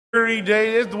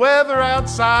day. The weather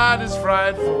outside is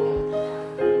frightful,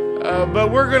 but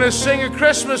we're going to sing a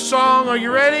Christmas song. Are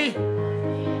you ready?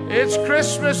 It's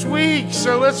Christmas week,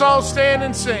 so let's all stand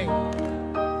and sing.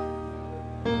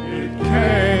 It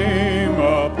came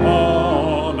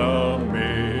upon a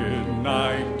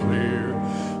midnight clear,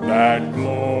 that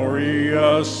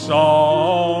glorious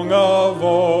song of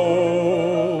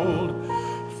old,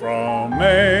 from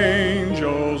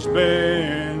angels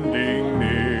bending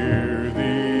near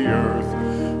the earth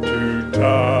to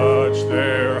touch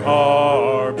their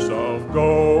harps of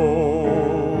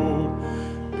gold.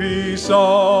 Peace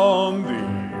on the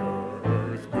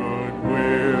earth,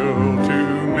 goodwill to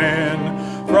men,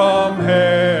 from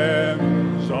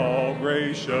heaven's all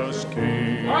gracious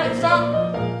King. All right, stop.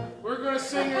 We're going to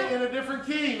sing it in a different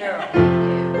key now.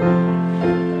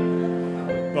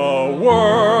 The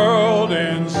world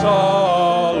in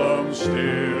solemn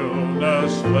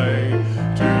stillness lay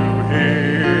to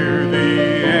hear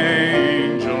the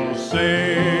angels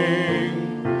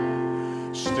sing.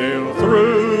 Still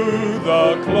through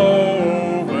the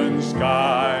cloven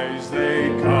skies they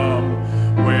come,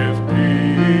 with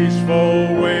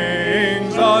peaceful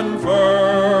wings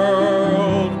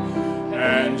unfurled,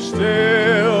 and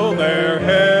still their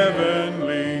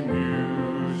heavenly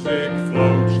music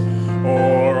floats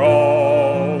o'er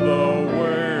all the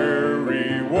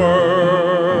weary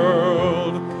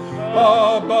world.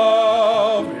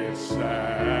 Above its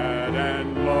sad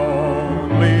and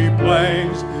lonely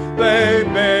plains they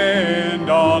bend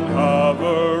on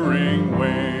hovering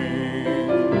wing,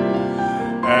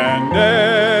 and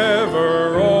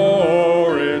ever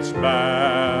o'er its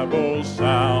babble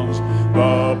sounds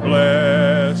the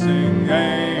blessing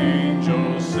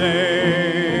angels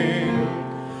sing.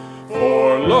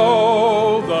 For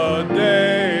lo, the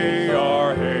day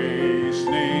are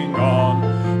hastening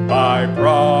on, by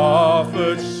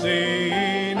prophets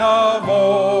seen of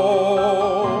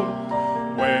old,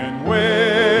 when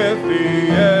with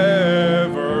the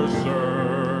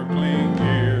ever-circling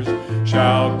years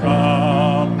shall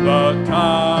come the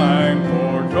time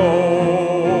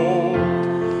foretold,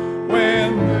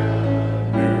 when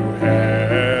new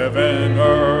heaven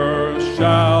earth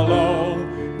shall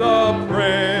own the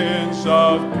Prince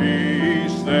of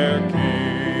Peace their King,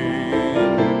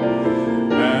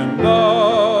 and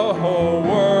the whole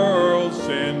world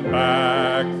send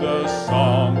back the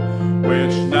song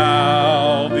which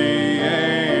now the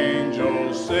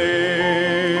angels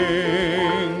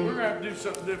sing. We're going to have to do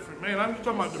something different. Man, I'm just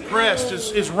talking about depressed.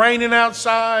 It's raining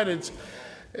outside.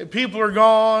 People are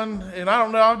gone, and I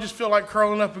don't know. I just feel like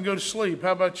curling up and go to sleep.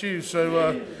 How about you?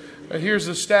 So here's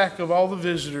a stack of all the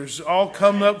visitors, all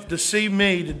come up to see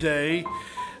me today.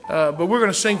 But we're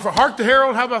going to sing for Hark the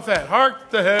Herald. How about that? Hark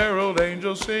the Herald,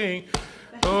 angels sing.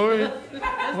 Oh,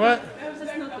 what?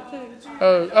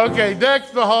 Oh, okay.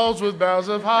 Deck the halls with boughs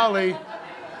of holly.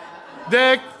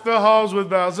 Deck the halls with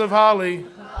boughs of holly.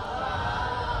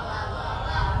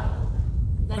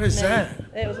 What is that?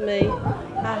 It was me.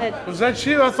 Was that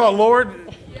you? I thought,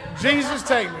 Lord, Jesus,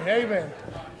 take me. Amen.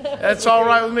 That's all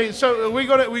right with me. So we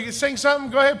can sing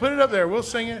something. Go ahead, put it up there. We'll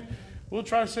sing it. We'll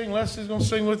try to sing. Leslie's going to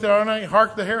sing with it all night.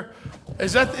 Hark the Herald.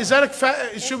 Is that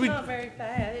a should we? Not very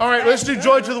fast. All right, let's do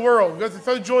Joy to the World. Go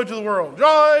throw Joy to the World.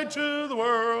 Joy to the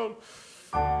world.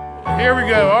 Here we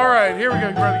go. All right, here we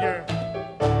go, Brother Gary.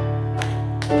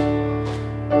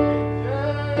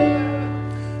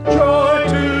 Joy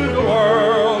to the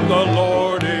world, the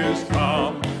Lord is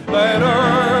come. Let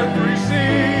earth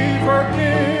receive her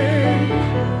King.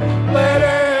 Let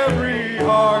every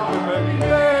heart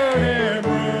bear him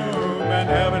room, and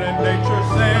heaven and nature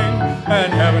sing,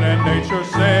 and heaven and nature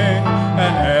sing,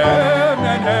 and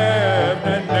heaven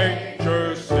and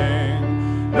nature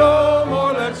sing. No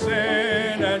more let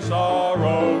sin and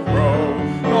sorrow grow,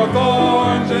 nor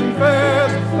thorns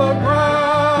infest the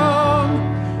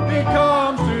ground. He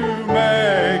comes to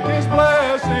make his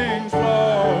blessings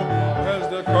flow, as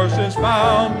the curse is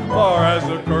found, far as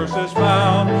the curse is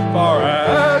found, far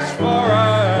as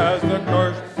the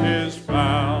curse is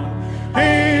found.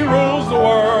 He rules the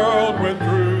world with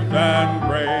truth and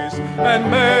grace, and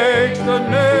makes the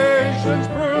nations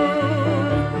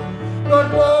prove the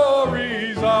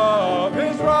glories of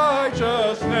his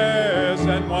righteousness,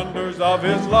 and wonders of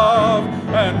his love,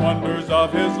 and wonders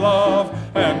of his love,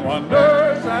 and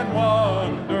wonders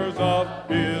of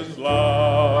his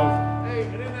love. Hey,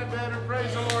 isn't that better?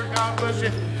 Praise the Lord. God bless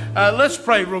you. Let's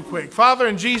pray real quick. Father,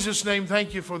 in Jesus' name,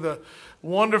 thank you for the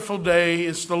wonderful day.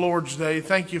 It's the Lord's Day.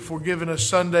 Thank you for giving us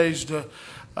Sundays to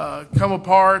come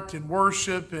apart and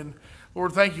worship. And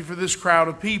Lord, thank you for this crowd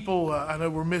of people. I know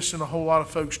we're missing a whole lot of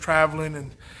folks traveling,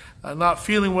 and not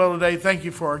feeling well today. Thank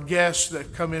you for our guests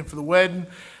that come in for the wedding.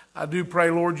 I do pray,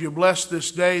 Lord, you bless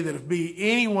this day, that if be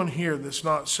anyone here that's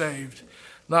not saved,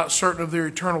 not certain of their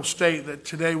eternal state, that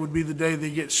today would be the day they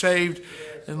get saved.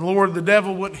 And Lord, the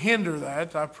devil wouldn't hinder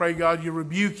that. I pray, God, you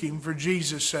rebuke him for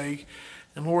Jesus' sake.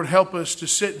 And Lord, help us to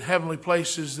sit in heavenly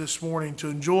places this morning to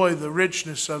enjoy the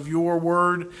richness of your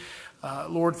word.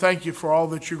 Lord, thank you for all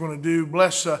that you're going to do.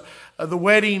 Bless the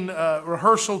wedding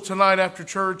rehearsal tonight after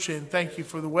church, and thank you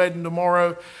for the wedding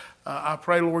tomorrow. I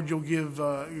pray, Lord, you'll give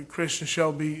Chris and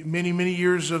Shelby many, many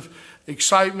years of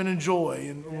excitement and joy,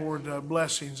 and Lord,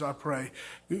 blessings, I pray.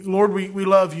 Lord, we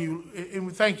love you, and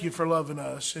we thank you for loving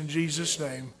us. In Jesus'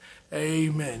 name,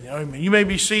 amen. Amen. You may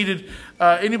be seated.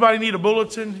 Anybody need a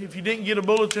bulletin? If you didn't get a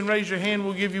bulletin, raise your hand.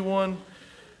 We'll give you one.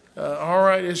 All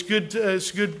right, it's good.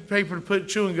 It's good paper to put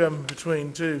chewing gum in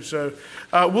between too. So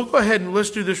we'll go ahead and let's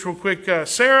do this real quick.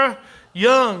 Sarah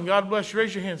Young, God bless you.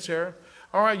 Raise your hand, Sarah.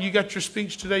 All right, you got your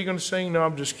speech today. You're going to sing? No,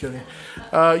 I'm just kidding.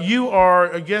 You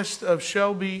are a guest of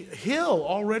Shelby Hill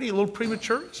already. A little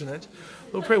premature, isn't it?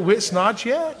 It's not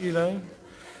yet, you know.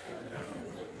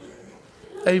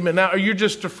 Amen. Now, you're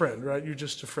just a friend, right? You're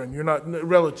just a friend. You're not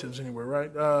relatives anywhere,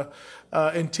 right?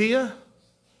 And Tia,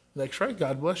 next, right?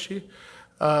 God bless you.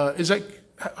 Is that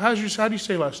how do you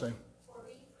say last name?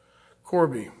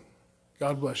 Corby.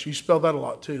 God bless you. You spell that a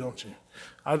lot too, don't you?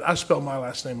 I spell my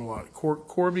last name a lot.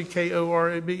 Corby,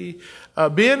 K-O-R-A-B-E.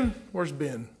 Ben, where's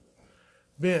Ben?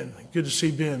 Ben, good to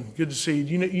see Ben. Good to see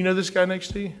you. You know this guy next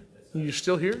to you? You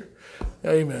still here?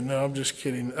 Amen. No, I'm just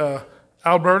kidding.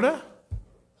 Alberto,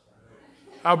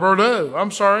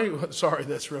 I'm sorry. Sorry,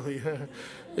 that's really.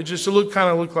 It just kind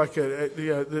of looked like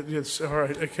yeah. It's all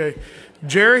right. Okay,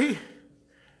 Jerry.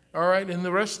 All right, and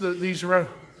the rest of these around.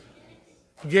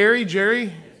 Gary.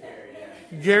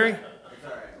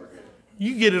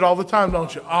 You get it all the time,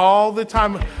 don't you? All the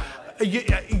time.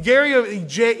 Gary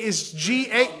is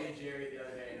G-A.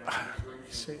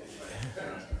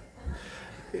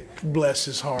 Bless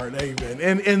his heart. Amen.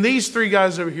 And these three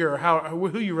guys over here,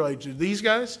 who you relate to? These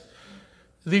guys?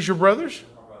 Are these your brothers?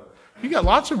 You got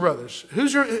lots of brothers.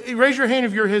 Raise your hand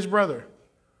if you're his brother.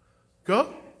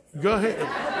 Go ahead.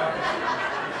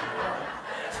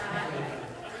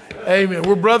 Amen.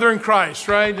 We're brother in Christ,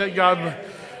 right?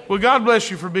 Well, God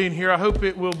bless you for being here. I hope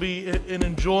it will be a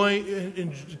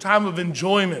time of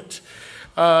enjoyment.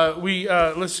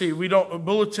 Let's see. We don't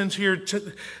bulletins here.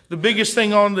 The biggest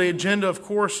thing on the agenda, of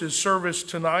course, is service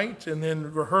tonight, and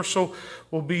then rehearsal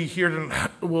will be here.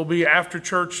 Will be after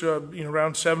church,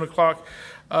 around 7:00,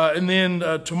 and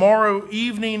then tomorrow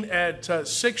evening at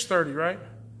 6:30. Right?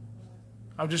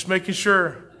 I'm just making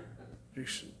sure.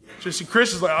 Just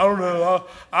Chris is like, I don't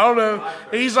know.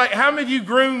 And he's like, how many of you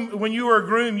when you were a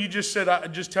groom, you just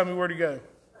said, just tell me where to go?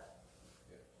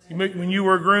 When you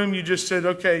were a groom, you just said,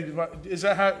 okay, is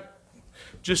that how?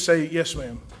 Just say, yes,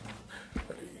 ma'am,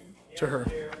 to her.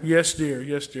 Yes, dear.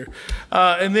 Yes, dear.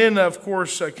 And then, of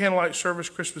course, candlelight service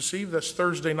Christmas Eve. That's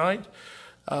Thursday night.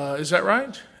 Is that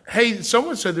right? Hey,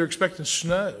 someone said they're expecting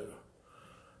snow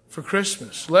for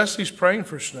Christmas. Leslie's praying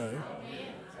for snow.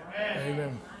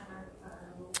 Amen.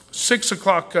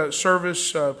 6:00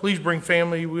 service. Please bring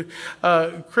family.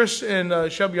 Chris and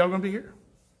Shelby, y'all going to be here?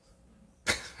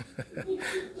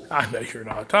 I know you're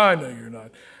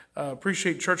not.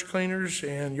 Appreciate church cleaners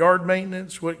and yard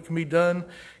maintenance. What can be done?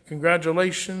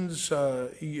 Congratulations.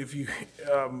 If you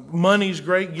money's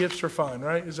great, gifts are fine.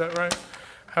 Right? Is that right?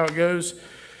 How it goes?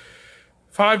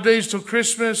 5 days till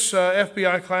Christmas.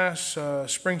 FBI class.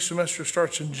 Spring semester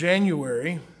starts in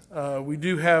January. We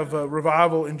do have a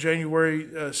revival in January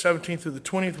 17th through the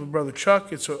 20th with Brother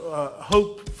Chuck. It's a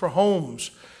Hope for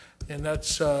Homes. And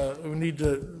that's, we need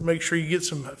to make sure you get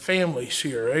some families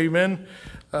here. Amen.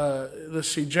 Let's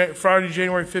see. Friday,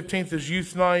 January 15th is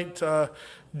youth night.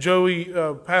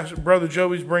 Brother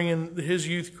Joey's bringing his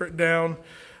youth down.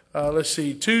 Let's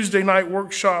see. Tuesday night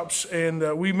workshops. And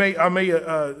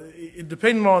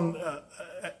depending on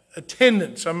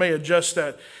attendance, I may adjust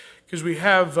that because we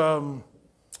have,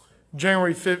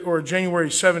 January 5th or January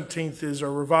 17th is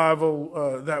our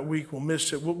revival. That week we'll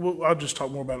miss it. I'll just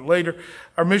talk more about it later.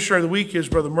 Our missionary of the week is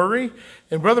Brother Murray.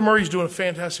 And Brother Murray's doing a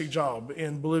fantastic job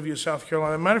in Bolivia, South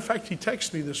Carolina. Matter of fact, he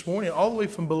texted me this morning all the way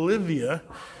from Bolivia.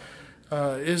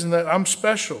 Isn't that, I'm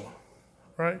special,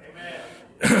 right?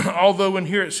 Although in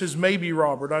here it says maybe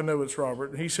Robert. I know it's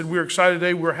Robert. He said, we're excited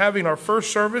today. We're having our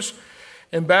first service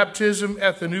and baptism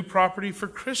at the new property for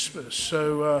Christmas.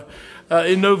 So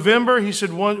in November, he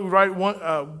said,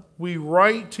 we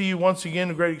write to you once again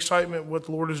in great excitement what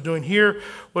the Lord is doing here.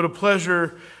 What a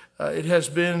pleasure it has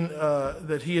been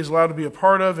that he is allowed to be a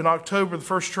part of. In October, the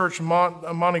First Church in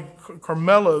Monte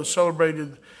Carmelo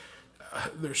celebrated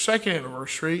their second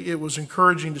anniversary. It was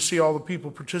encouraging to see all the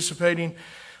people participating.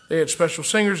 They had special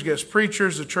singers, guest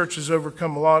preachers. The church has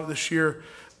overcome a lot this year.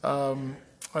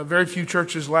 Very few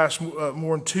churches last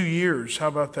more than 2 years. How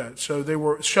about that? So they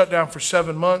were shut down for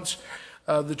 7 months.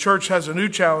 The church has a new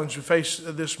challenge to face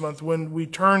this month. When we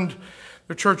turned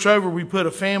the church over, we put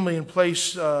a family in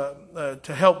place to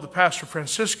help the pastor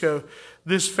Francisco.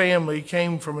 This family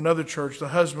came from another church. The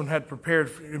husband had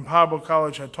prepared in Bible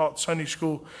college, had taught Sunday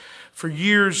school for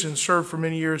years and served for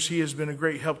many years. He has been a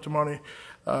great help to Monte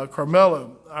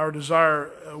Carmelo. Our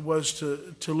desire was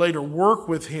to later work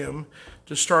with him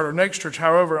to start our next church.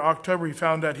 However, in October, he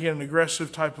found out he had an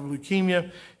aggressive type of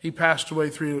leukemia. He passed away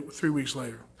three weeks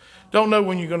later. Don't know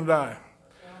when you're going to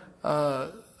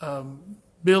die.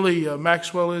 Billy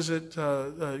Maxwell, is it?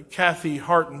 Kathy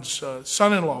Harton's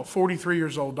son-in-law, 43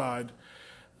 years old, died.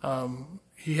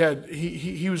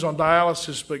 He was on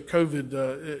dialysis, but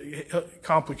COVID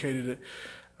complicated it.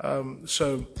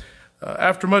 So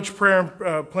after much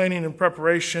prayer, planning, and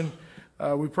preparation,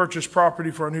 we purchased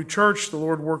property for our new church. The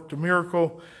Lord worked a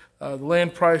miracle. The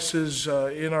land prices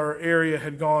in our area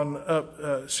had gone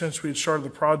up since we had started the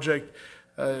project.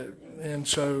 And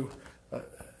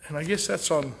I guess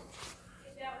that's on,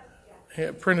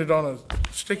 printed on a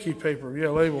sticky paper,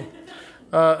 label.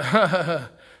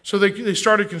 So they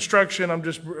started construction. I'm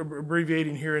just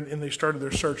abbreviating here, and they started their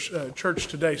church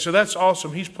today. So that's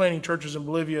awesome. He's planting churches in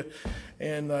Bolivia,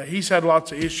 and he's had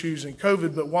lots of issues in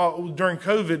COVID. But during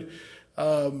COVID,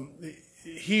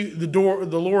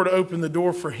 the Lord opened the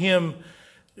door for him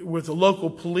with the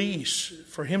local police,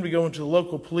 for him to go into the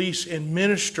local police and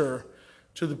minister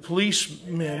to the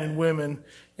policemen and women,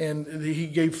 and he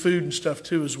gave food and stuff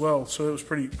too as well. So it was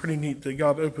pretty neat that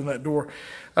God opened that door.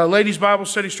 Ladies' Bible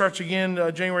study starts again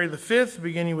January the 5th,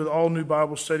 beginning with all new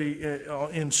Bible study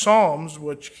in Psalms,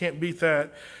 which you can't beat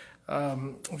that.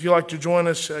 If you'd like to join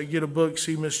us, get a book,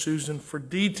 see Miss Susan for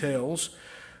details.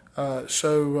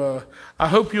 So I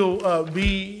hope you'll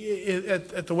be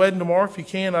at the wedding tomorrow if you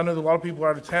can. I know that a lot of people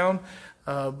are out of town.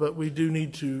 But we do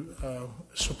need to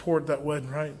support that wedding,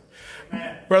 right?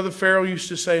 Amen. Brother Farrell used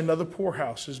to say another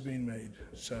poorhouse is being made.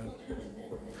 So,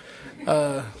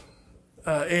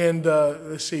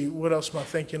 let's see, what else am I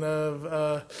thinking of?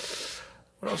 Am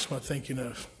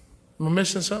I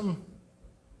missing something?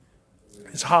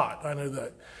 It's hot, I know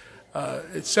that.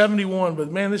 It's 71,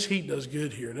 but man, this heat does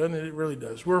good here, doesn't it? It really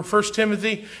does. We're in 1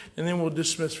 Timothy, and then we'll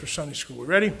dismiss for Sunday school. We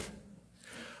ready?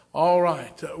 All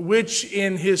right. Which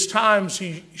in his times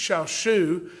he shall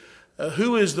shew,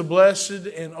 who is the blessed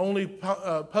and only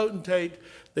potentate,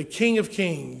 the King of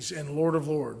kings and Lord of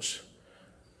lords,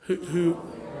 who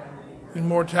in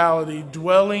mortality,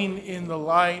 dwelling in the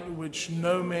light which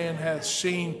no man hath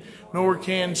seen nor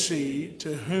can see,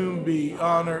 to whom be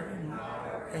honor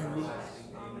and glory.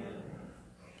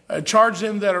 Charge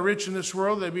them that are rich in this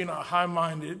world, they be not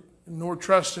high-minded, nor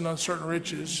trust in uncertain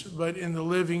riches, but in the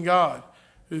living God,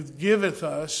 who giveth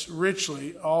us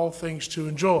richly all things to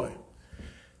enjoy,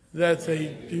 that they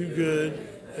do good,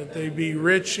 that they be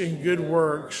rich in good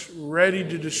works, ready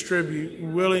to distribute,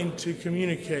 willing to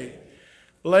communicate,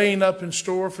 laying up in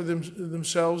store for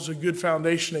themselves a good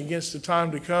foundation against the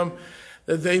time to come,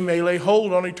 that they may lay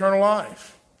hold on eternal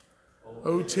life.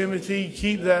 O Timothy,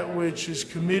 keep that which is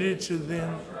committed to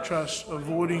them, trust,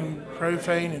 avoiding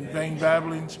profane and vain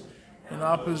babblings and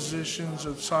oppositions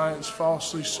of science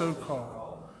falsely so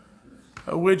called,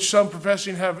 which some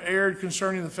professing have erred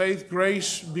concerning the faith.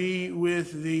 Grace be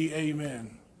with thee.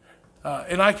 Amen.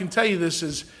 And I can tell you this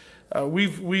is,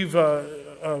 we've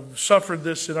suffered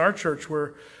this in our church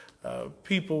where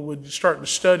people would start to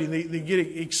study. They get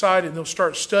excited and they'll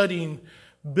start studying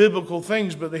biblical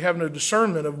things, but they have no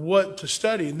discernment of what to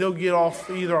study. And they'll get off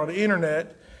either on the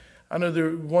internet. I know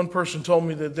one person told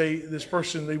me that they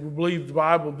believed the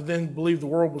Bible, but then believed the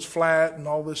world was flat and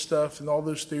all this stuff and all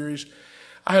those theories.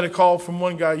 I had a call from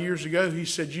one guy years ago. He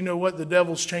said, you know what? The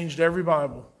devil's changed every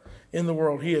Bible in the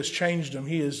world. He has changed them.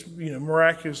 He has,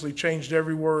 miraculously changed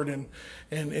every word.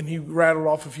 And he rattled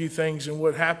off a few things. And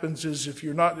what happens is if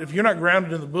you're not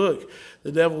grounded in the book,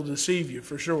 the devil will deceive you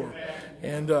for sure.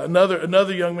 And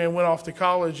another young man went off to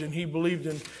college and he believed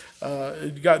in,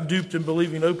 got duped in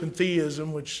believing open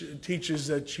theism, which teaches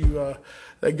that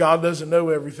that God doesn't know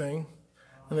everything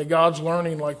and that God's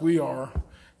learning like we are.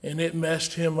 And it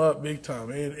messed him up big time.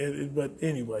 But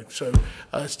anyway, so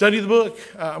study the book.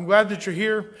 I'm glad that you're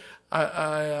here.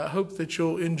 I hope that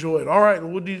you'll enjoy it. All right,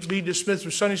 we'll be dismissed for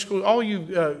Sunday school. All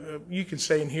you can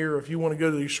stay in here if you want to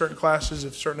go to these certain classes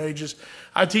of certain ages.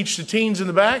 I teach the teens in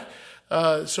the back,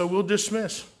 so we'll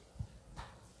dismiss.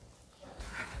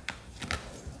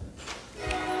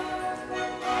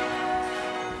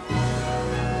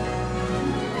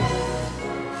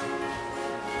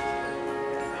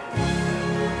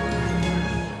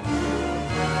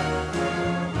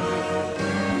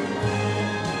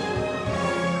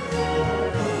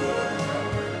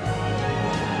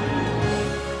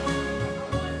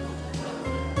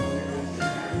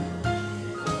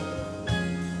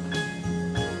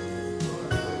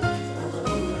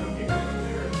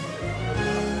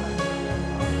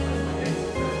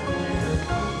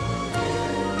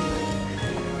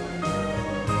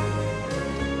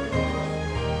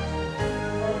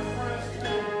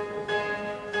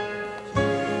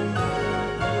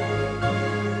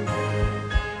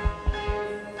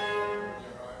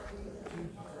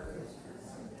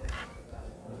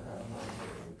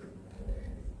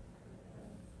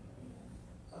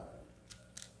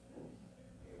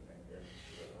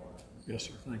 Yes,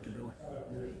 sir. Thank you, Billy.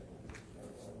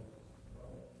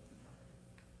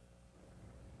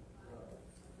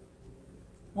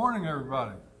 Morning,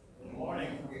 everybody. Good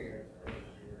morning.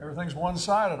 Everything's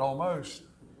one-sided almost.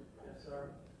 Yes, sir.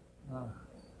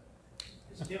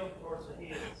 Still, of course, it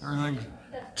is. Everything's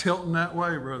tilting that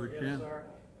way, Brother Yes, Ken. sir.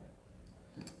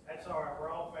 That's all right.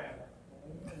 We're all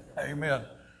family. Amen.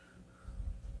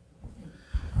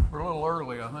 We're a little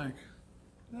early, I think.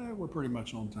 We're pretty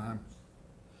much on time.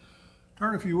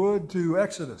 Turn, if you would, to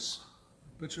Exodus.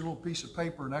 Put your little piece of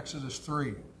paper in Exodus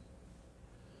 3.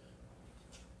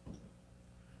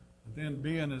 Then,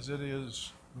 being as it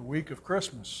is the week of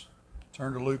Christmas,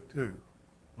 turn to Luke 2.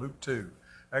 Luke 2.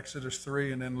 Exodus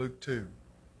 3 and then Luke 2.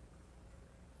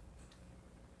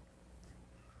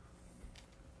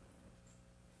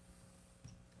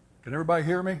 Can everybody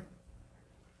hear me?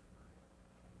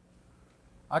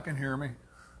 I can hear me.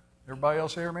 Everybody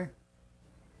else hear me?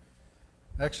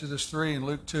 Exodus 3 and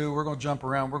Luke 2. We're going to jump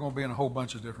around. We're going to be in a whole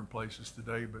bunch of different places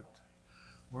today, but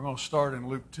we're going to start in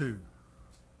Luke 2.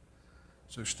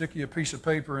 So stick you a piece of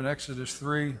paper in Exodus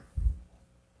 3,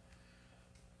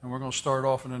 and we're going to start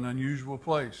off in an unusual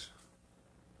place.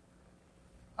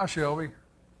 Hi, Shelby.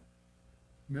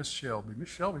 Miss Shelby. Miss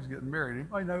Shelby's getting married.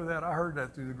 Anybody know that? I heard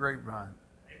that through the grapevine.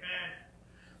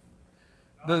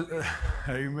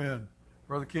 Amen.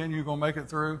 Brother Ken, you going to make it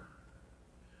through?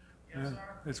 Yes, sir.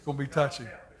 It's going to be touchy.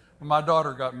 When my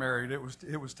daughter got married, it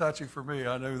was touchy for me.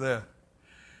 I know that.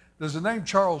 Does the name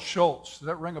Charles Schultz, does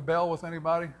that ring a bell with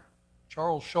anybody?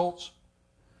 Charles Schultz?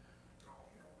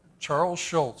 Charles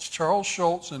Schultz. Charles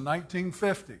Schultz in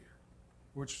 1950,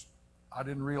 which I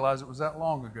didn't realize it was that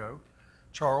long ago.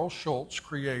 Charles Schultz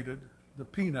created the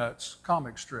Peanuts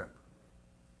comic strip.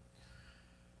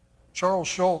 Charles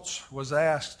Schultz was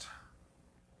asked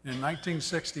in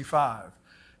 1965.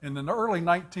 In the early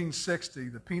 1960,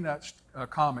 the Peanuts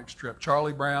comic strip,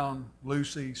 Charlie Brown,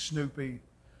 Lucy, Snoopy,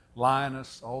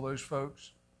 Linus, all those folks,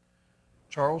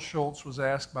 Charles Schultz was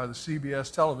asked by the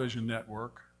CBS television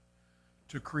network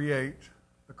to create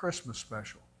a Christmas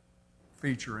special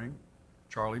featuring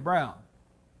Charlie Brown.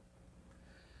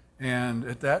 And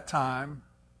at that time,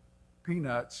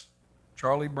 Peanuts,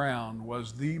 Charlie Brown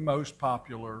was the most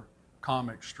popular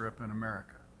comic strip in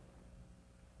America.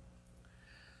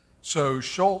 So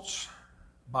Schultz,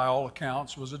 by all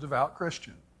accounts, was a devout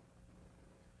Christian.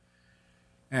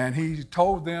 And he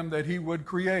told them that he would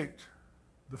create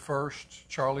the first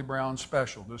Charlie Brown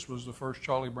special. This was the first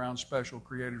Charlie Brown special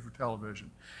created for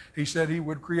television. He said he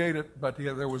would create it, but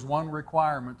there was one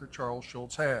requirement that Charles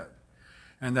Schultz had.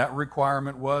 And that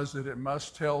requirement was that it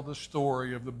must tell the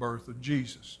story of the birth of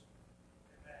Jesus.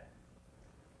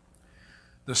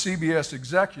 The CBS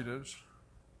executives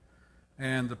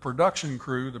and the production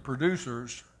crew, the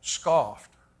producers,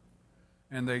 scoffed.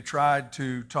 And they tried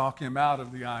to talk him out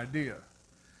of the idea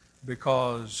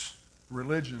because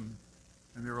religion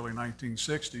in the early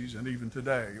 1960s and even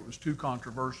today, it was too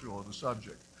controversial of a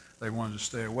subject. They wanted to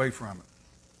stay away from it.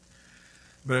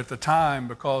 But at the time,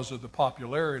 because of the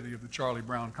popularity of the Charlie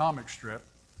Brown comic strip,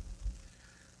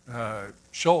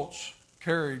 Schultz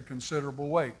carried considerable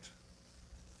weight.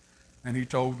 And he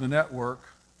told the network,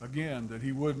 again, that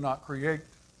he would not create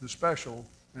the special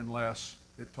unless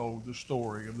it told the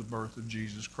story of the birth of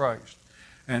Jesus Christ.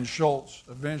 And Schultz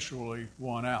eventually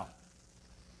won out.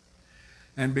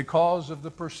 And because of the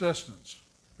persistence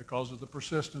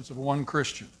of one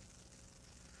Christian,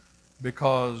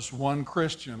 because one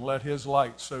Christian let his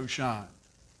light so shine,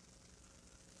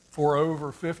 for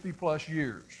over 50 plus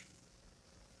years,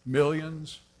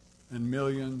 millions and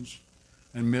millions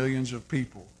and millions of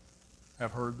people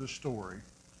have heard the story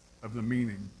of the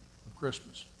meaning of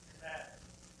Christmas.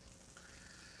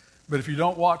 But if you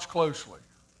don't watch closely,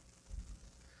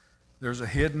 there's a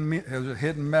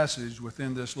hidden message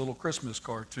within this little Christmas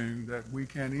cartoon that we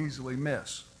can easily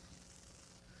miss.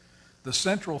 The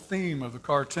central theme of the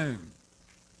cartoon,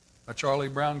 A Charlie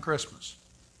Brown Christmas,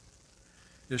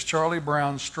 is Charlie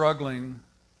Brown struggling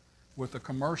with the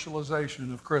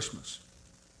commercialization of Christmas.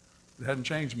 It hadn't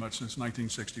changed much since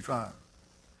 1965.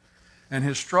 And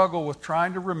his struggle with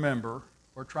trying to remember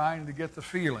or trying to get the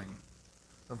feeling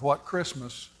of what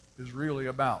Christmas is really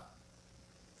about.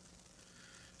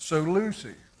 So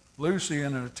Lucy,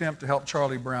 in an attempt to help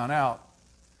Charlie Brown out,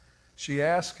 she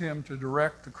asked him to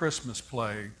direct the Christmas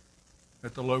play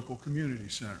at the local community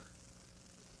center.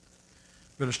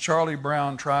 But as Charlie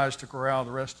Brown tries to corral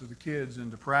the rest of the kids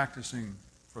into practicing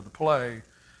for the play,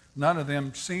 none of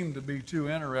them seem to be too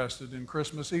interested in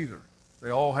Christmas either. They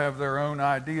all have their own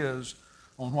ideas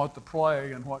on what the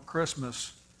play and what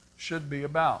Christmas should be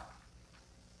about.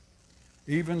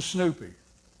 Even Snoopy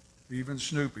even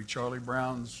Snoopy, Charlie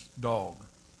Brown's dog,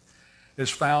 is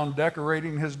found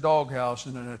decorating his doghouse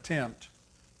in an attempt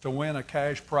to win a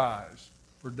cash prize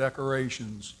for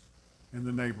decorations in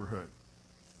the neighborhood.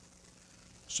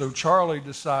 So Charlie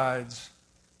decides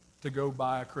to go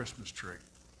buy a Christmas tree.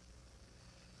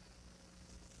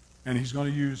 And he's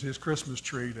going to use his Christmas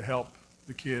tree to help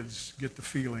the kids get the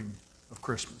feeling of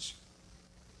Christmas.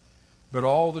 But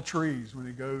all the trees, when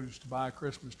he goes to buy a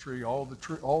Christmas tree, all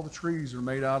the trees are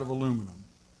made out of aluminum,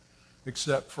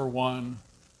 except for one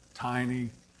tiny,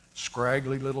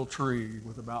 scraggly little tree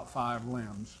with about 5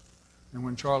 limbs. And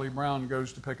when Charlie Brown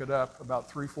goes to pick it up, about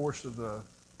 3/4 of the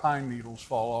pine needles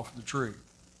fall off the tree.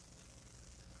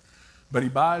 But he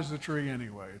buys the tree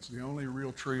anyway. It's the only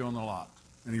real tree on the lot.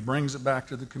 And he brings it back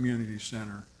to the community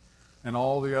center, and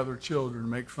all the other children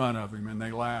make fun of him, and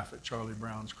they laugh at Charlie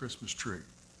Brown's Christmas tree.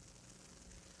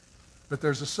 But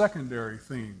there's a secondary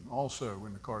theme also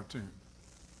in the cartoon.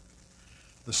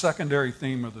 The secondary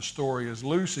theme of the story is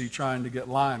Lucy trying to get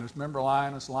Linus. Remember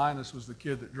Linus? Linus was the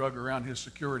kid that drug around his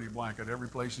security blanket every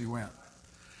place he went.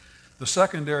 The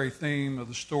secondary theme of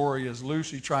the story is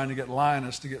Lucy trying to get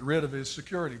Linus to get rid of his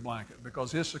security blanket,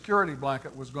 because his security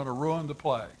blanket was going to ruin the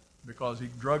play because he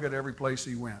drug it every place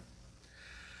he went.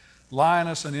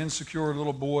 Linus, an insecure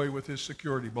little boy with his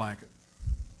security blanket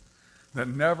that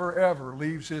never ever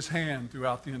leaves his hand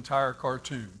throughout the entire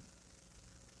cartoon.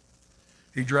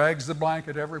 He drags the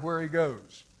blanket everywhere he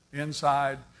goes.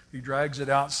 Inside, he drags it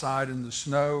outside in the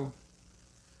snow.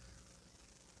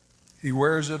 He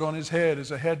wears it on his head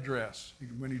as a headdress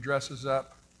when he dresses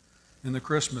up in the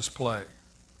Christmas play.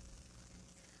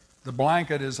 The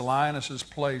blanket is Linus's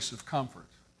place of comfort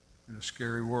in a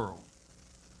scary world.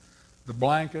 The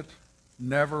blanket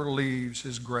never leaves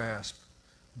his grasp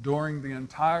during the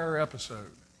entire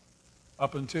episode,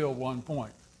 up until one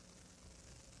point.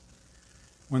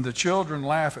 When the children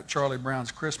laugh at Charlie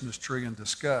Brown's Christmas tree in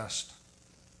disgust,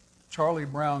 Charlie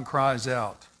Brown cries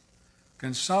out,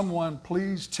 "Can someone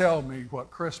please tell me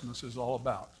what Christmas is all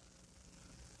about?"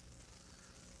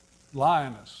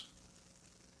 Linus,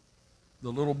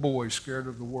 the little boy scared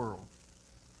of the world,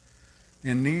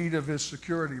 in need of his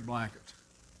security blanket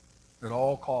at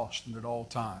all costs and at all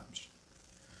times,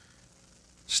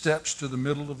 steps to the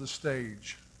middle of the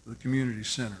stage of the community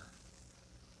center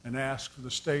and asks for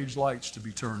the stage lights to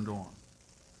be turned on.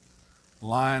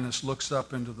 Linus looks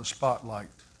up into the spotlight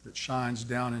that shines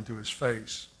down into his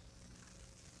face,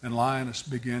 and Linus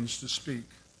begins to speak,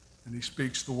 and he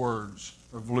speaks the words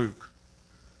of Luke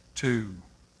 2,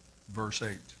 verse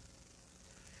 8.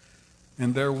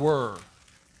 And there were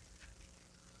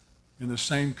in the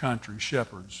same country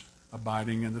shepherds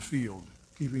abiding in the field,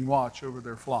 keeping watch over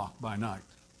their flock by night.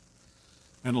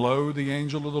 And lo, the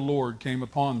angel of the Lord came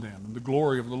upon them, and the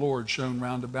glory of the Lord shone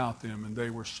round about them, and they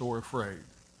were sore afraid.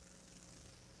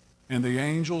 And the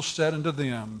angel said unto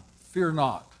them, Fear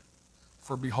not,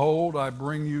 for behold, I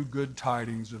bring you good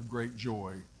tidings of great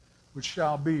joy, which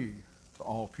shall be to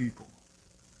all people.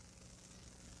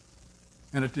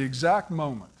 And at the exact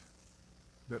moment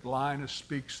that Linus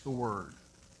speaks the word,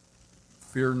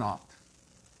 fear not,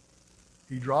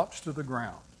 he drops to the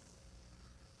ground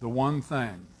the one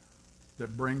thing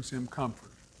that brings him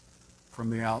comfort from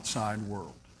the outside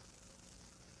world.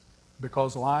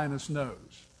 Because Linus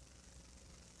knows,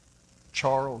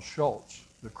 Charles Schulz,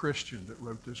 the Christian that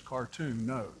wrote this cartoon,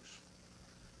 knows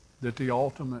that the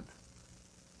ultimate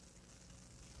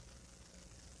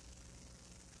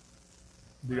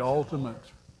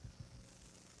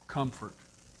comfort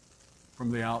from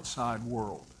the outside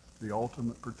world, the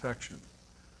ultimate protection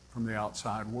from the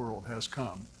outside world has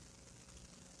come.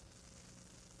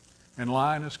 And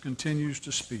Linus continues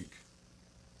to speak.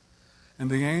 And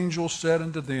the angel said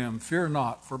unto them, Fear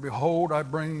not, for behold, I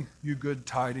bring you good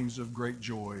tidings of great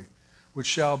joy, which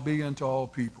shall be unto all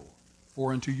people.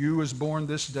 For unto you is born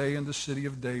this day in the city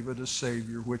of David a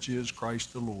Savior, which is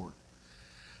Christ the Lord.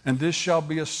 And this shall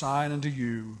be a sign unto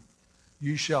you.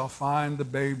 Ye shall find the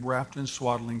babe wrapped in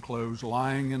swaddling clothes,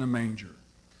 lying in a manger.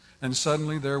 And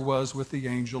suddenly there was with the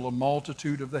angel a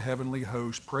multitude of the heavenly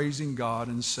host, praising God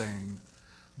and saying,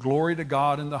 Glory to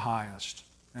God in the highest,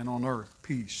 and on earth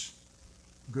peace,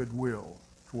 goodwill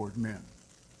toward men.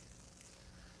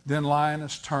 Then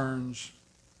Linus turns,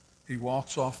 he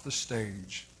walks off the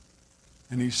stage,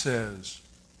 and he says,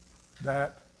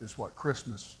 That is what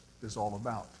Christmas is all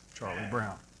about, Charlie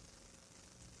Brown.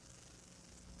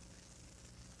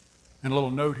 And a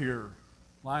little note here,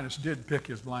 Linus did pick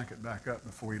his blanket back up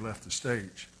before he left the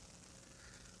stage.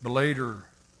 But later,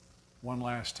 one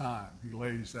last time, he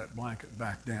lays that blanket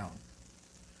back down.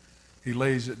 He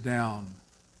lays it down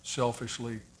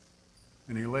selfishly,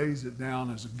 and he lays it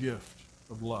down as a gift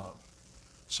of love,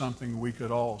 something we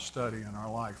could all study in our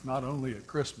life, not only at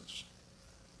Christmas,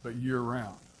 but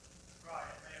year-round.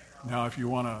 Now, if you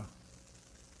want to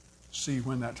see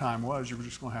when that time was, you're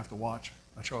just going to have to watch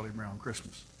A Charlie Brown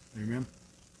Christmas. Amen?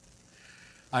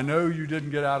 I know you didn't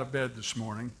get out of bed this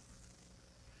morning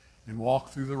and walk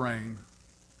through the rain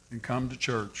and come to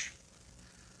church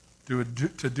to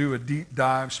do a deep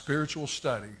dive spiritual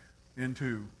study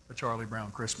into A Charlie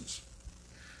Brown Christmas.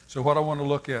 So what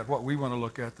we want to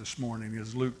look at this morning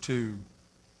is Luke 2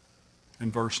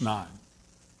 and verse 9.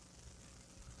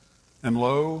 And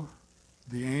lo,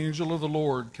 the angel of the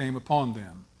Lord came upon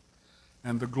them,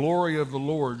 and the glory of the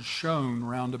Lord shone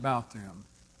round about them,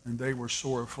 and they were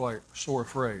sore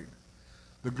afraid.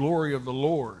 The glory of the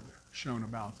Lord shone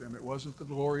about them. It wasn't the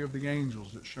glory of the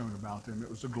angels that shone about them. It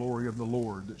was the glory of the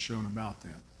Lord that shone about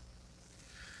them.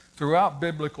 Throughout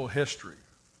biblical history,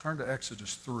 turn to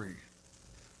Exodus 3.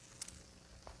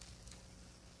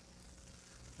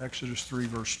 Exodus 3,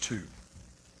 verse 2.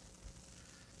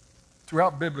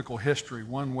 Throughout biblical history,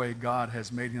 one way God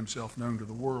has made himself known to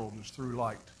the world is through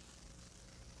light.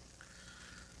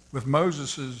 With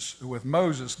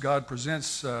Moses, God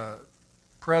presence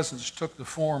took the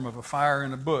form of a fire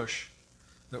in a bush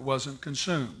that wasn't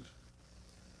consumed.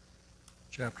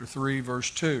 Chapter 3,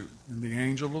 verse 2. And the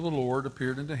angel of the Lord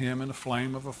appeared unto him in a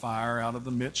flame of a fire out of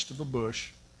the midst of a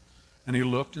bush. And he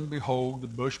looked, and behold, the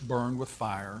bush burned with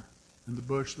fire, and the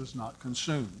bush was not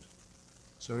consumed.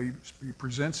 So he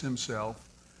presents himself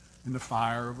in the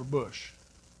fire of a bush.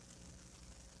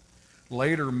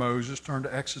 Later, Moses turned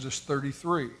to Exodus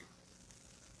 33.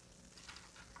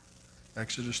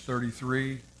 Exodus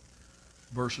 33,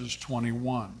 verses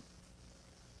 21.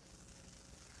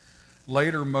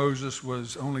 Later, Moses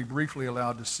was only briefly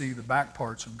allowed to see the back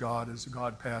parts of God as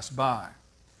God passed by,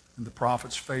 and the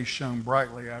prophet's face shone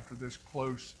brightly after this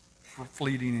close,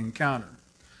 fleeting encounter.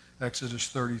 Exodus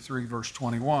 33, verse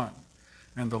 21.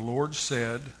 And the Lord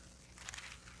said,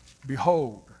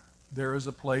 Behold, there is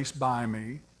a place by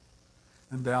me,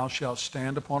 and thou shalt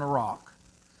stand upon a rock.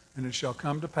 And it shall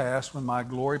come to pass, when my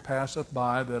glory passeth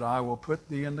by, that I will put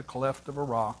thee in the cleft of a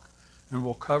rock, and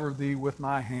will cover thee with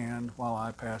my hand while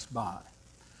I pass by.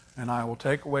 And I will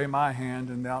take away my hand,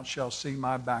 and thou shalt see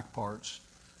my back parts,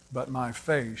 but my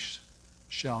face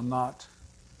shall not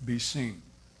be seen.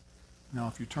 Now,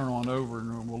 if you turn on over,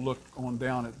 and we'll look on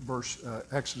down at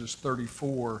Exodus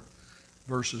 34,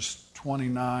 verses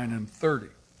 29 and 30.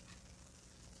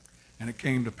 And it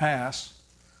came to pass,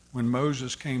 when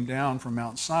Moses came down from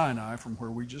Mount Sinai, from where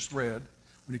we just read,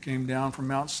 when he came down from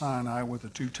Mount Sinai with the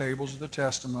 2 tables of the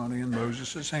testimony in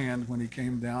Moses' hand, when he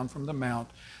came down from the mount,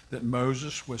 that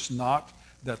Moses was not,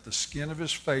 that the skin of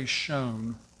his face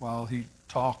shone while he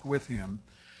talked with him.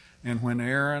 And when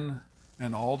Aaron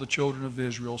and all the children of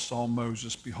Israel saw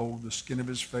Moses, behold, the skin of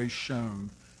his face shone,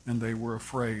 and they were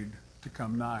afraid to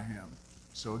come nigh him.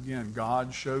 So again,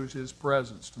 God shows his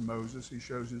presence to Moses. He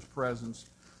shows his presence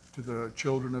to the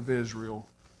children of Israel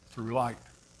through light.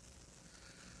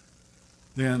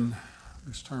 Then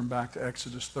let's turn back to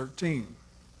Exodus 13.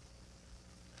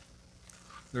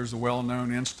 There's a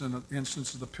well-known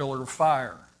instance of the pillar of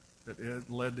fire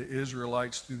that led the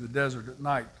Israelites through the desert at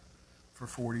night for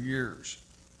 40 years.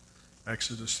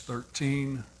 Exodus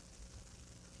 13,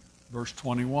 verse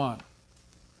 21.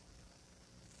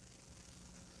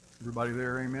 Everybody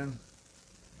there, amen?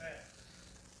 Amen.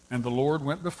 And the Lord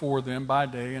went before them by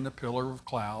day in a pillar of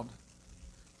cloud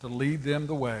to lead them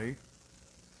the way,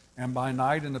 and by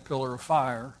night in a pillar of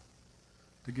fire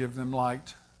to give them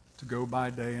light to go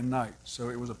by day and night. So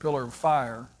it was a pillar of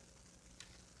fire,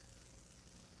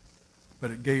 but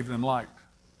it gave them light.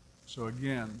 So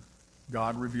again,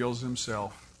 God reveals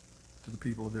himself to the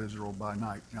people of Israel by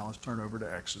night. Now let's turn over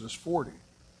to Exodus 40.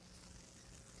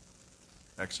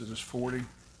 Exodus 40,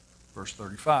 verse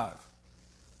 35. I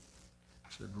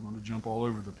said we're going to jump all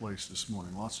over the place this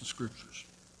morning. Lots of scriptures.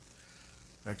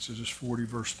 Exodus 40,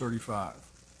 verse 35.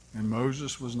 And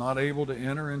Moses was not able to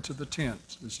enter into the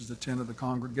tent. This is the tent of the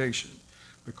congregation,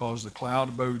 because the cloud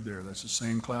abode there. That's the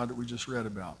same cloud that we just read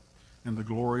about. And the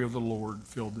glory of the Lord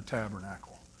filled the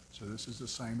tabernacle. So this is the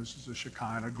same. This is the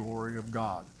Shekinah glory of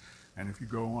God. And if you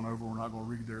go on over, we're not going to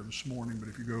read there this morning, but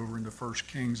if you go over into 1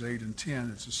 Kings 8 and 10,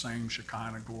 it's the same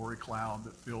Shekinah glory cloud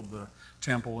that filled the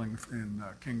temple in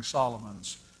King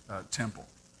Solomon's temple.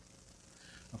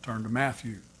 I'll turn to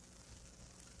Matthew.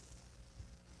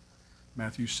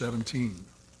 Matthew 17.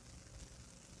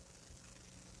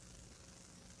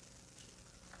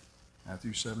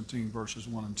 Matthew 17, verses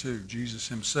 1 and 2. Jesus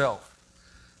himself,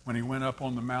 when he went up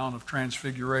on the Mount of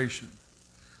Transfiguration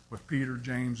with Peter,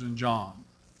 James, and John,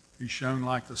 he shone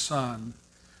like the sun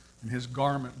and his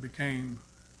garment became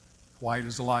white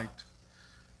as light.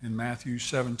 In Matthew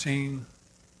 17,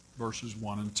 verses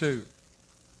 1 and 2.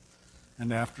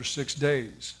 And after 6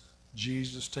 days,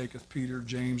 Jesus taketh Peter,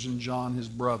 James, and John his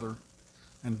brother,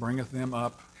 and bringeth them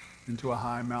up into a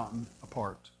high mountain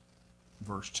apart.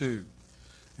 Verse 2.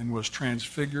 And was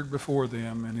transfigured before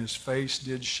them, and his face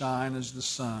did shine as the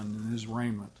sun, and his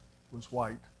raiment was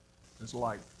white as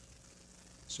light.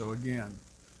 So again,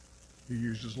 he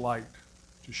uses light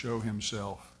to show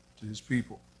himself to his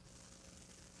people.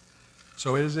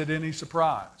 So is it any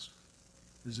surprise?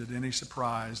 Is it any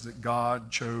surprise that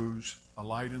God chose a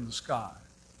light in the sky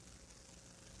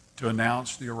to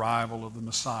announce the arrival of the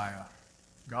Messiah,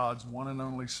 God's one and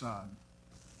only Son,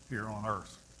 here on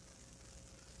earth?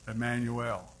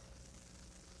 Emmanuel,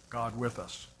 God with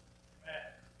us.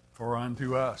 For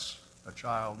unto us a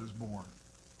child is born.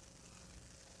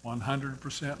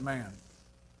 100% man,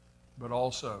 but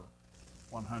also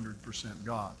 100%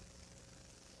 God.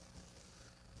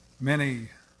 Many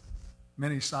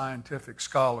scientific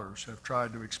scholars have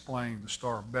tried to explain the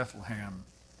Star of Bethlehem,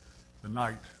 the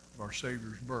night of our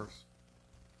Savior's birth.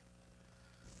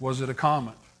 Was it a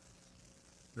comet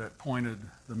that pointed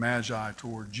the Magi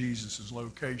toward Jesus'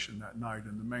 location that night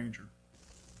in the manger?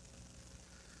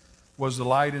 Was the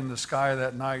light in the sky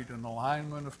that night an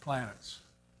alignment of planets?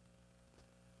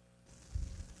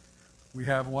 We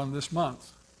have one this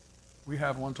month. We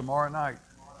have one tomorrow night,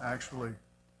 actually.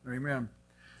 Amen.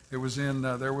 It was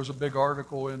there was a big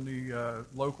article in the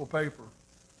local paper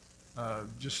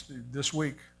just this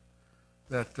week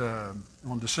that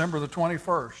on December the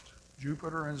 21st,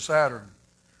 Jupiter and Saturn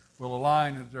will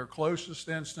align at their closest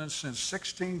instance since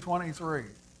 1623.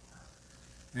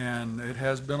 And it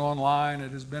has been online,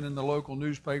 it has been in the local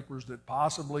newspapers that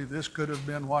possibly this could have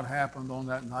been what happened on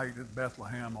that night at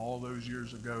Bethlehem all those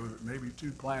years ago, that maybe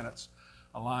two planets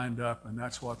aligned up, and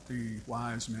that's what the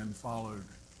wise men followed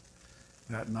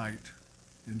that night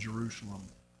in Jerusalem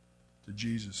to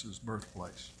Jesus'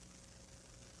 birthplace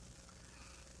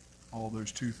all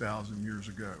those 2,000 years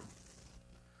ago.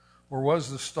 Or was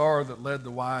the star that led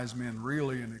the wise men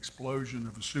really an explosion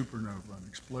of a supernova, an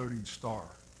exploding star?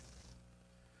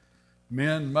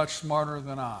 Men much smarter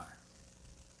than I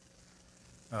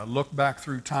look back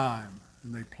through time,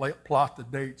 and they plot the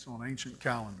dates on ancient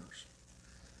calendars.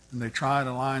 And they try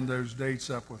to line those dates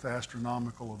up with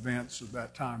astronomical events of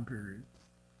that time period.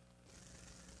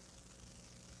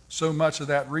 So much of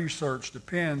that research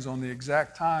depends on the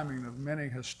exact timing of many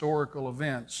historical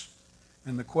events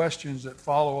and the questions that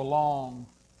follow along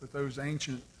with those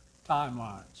ancient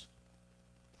timelines.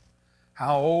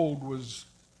 How old was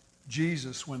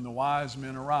Jesus when the wise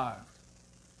men arrived?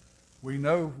 We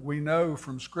know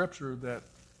from Scripture that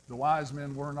the wise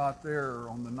men were not there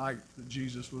on the night that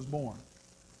Jesus was born.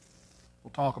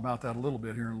 We'll talk about that a little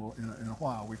bit here in a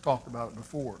while. We've talked about it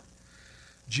before.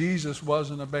 Jesus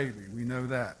wasn't a baby. We know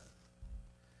that.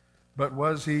 But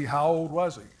how old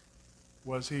was he?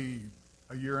 Was he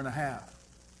a year and a half?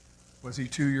 Was he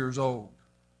 2 years old?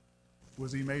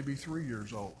 Was he maybe 3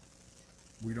 years old?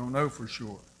 We don't know for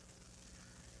sure.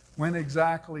 When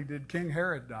exactly did King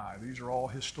Herod die? These are all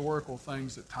historical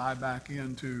things that tie back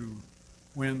into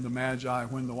when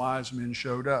the wise men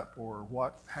showed up, or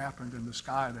what happened in the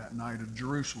sky that night of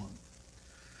Jerusalem.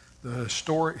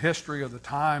 The history of the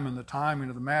time and the timing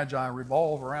of the Magi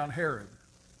revolve around Herod,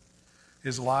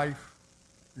 his life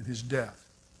and his death.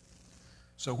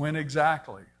 So when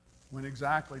exactly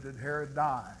did Herod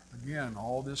die? Again,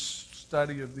 all this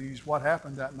study of what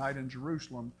happened that night in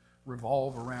Jerusalem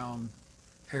revolve around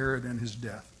Herod and his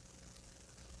death.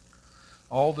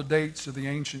 All the dates of the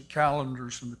ancient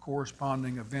calendars and the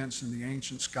corresponding events in the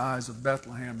ancient skies of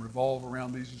Bethlehem revolve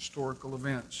around these historical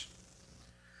events.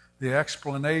 The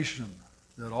explanation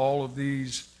that all of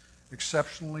these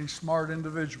exceptionally smart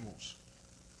individuals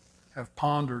have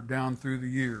pondered down through the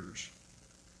years.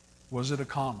 Was it a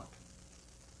comet?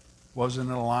 Was it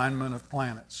an alignment of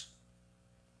planets?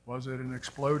 Was it an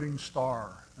exploding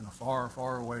star in a far,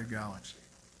 far away galaxy?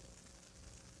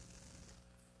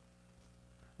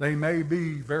 They may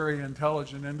be very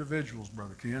intelligent individuals,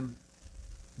 Brother Ken.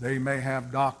 They may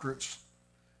have doctorates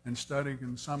and studying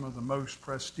in some of the most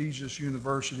prestigious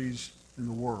universities in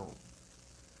the world.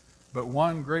 But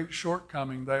one great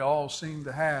shortcoming they all seem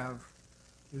to have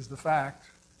is the fact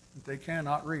that they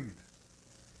cannot read.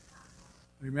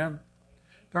 Amen?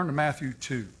 Turn to Matthew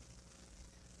 2.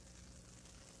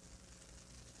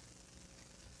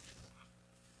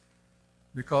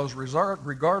 Because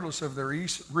regardless of their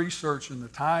research and the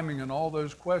timing and all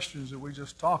those questions that we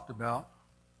just talked about,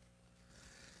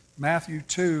 Matthew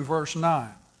 2, verse 9.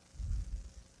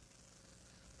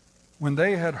 When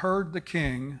they had heard the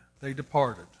king, they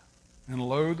departed. And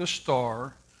lo, the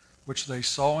star which they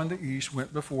saw in the east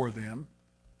went before them,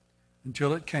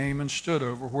 until it came and stood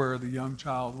over where the young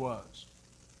child was.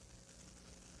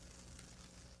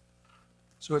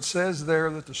 So it says there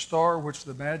that the star which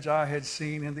the Magi had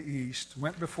seen in the east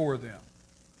went before them.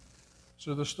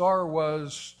 So the star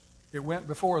it went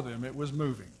before them. It was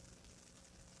moving.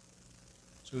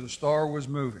 So the star was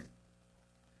moving.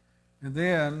 And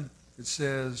then it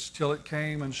says, till it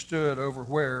came and stood over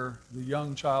where the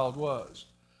young child was.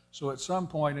 So at some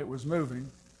point it was moving,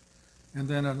 and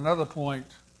then at another point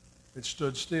it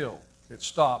stood still. It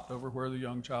stopped over where the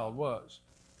young child was.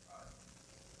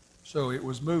 So it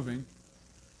was moving,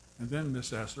 and then,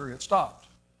 Miss Esther, it stopped.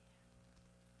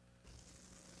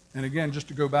 And again, just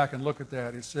to go back and look at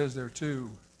that, it says there too,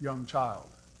 young child.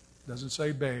 It doesn't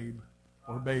say babe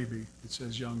or baby, it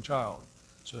says young child.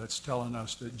 So that's telling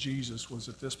us that Jesus was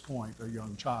at this point a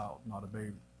young child, not a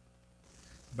baby.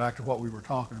 Back to what we were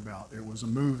talking about. It was a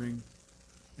moving,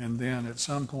 and then at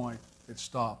some point it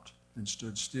stopped and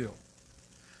stood still.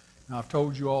 Now, I've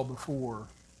told you all before,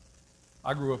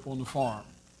 I grew up on the farm.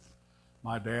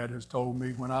 My dad has told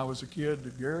me when I was a kid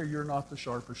that, Gary, you're not the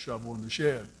sharpest shovel in the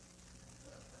shed.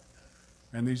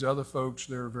 And these other folks,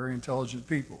 they're very intelligent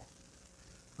people.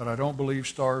 But I don't believe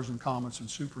stars and comets and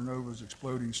supernovas,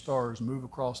 exploding stars, move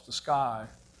across the sky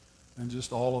and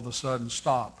just all of a sudden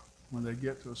stop when they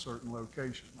get to a certain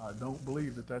location. I don't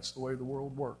believe that that's the way the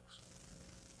world works.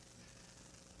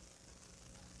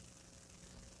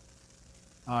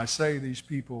 Now, I say these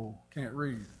people can't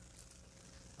read.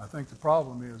 I think the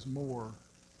problem is more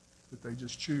that they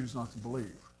just choose not to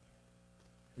believe.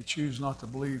 They choose not to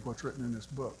believe what's written in this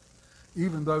book.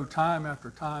 Even though time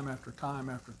after time after time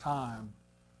after time,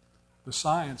 the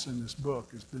science in this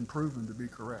book has been proven to be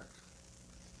correct.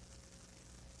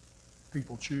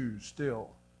 People choose still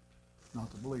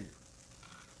not to believe.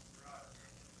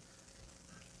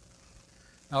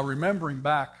 Now, remembering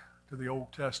back to the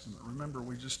Old Testament, remember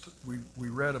we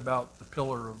read about the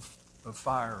pillar of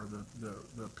fire,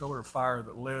 the pillar of fire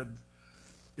that led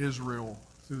Israel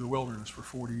through the wilderness for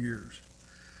 40 years.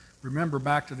 Remember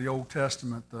back to the Old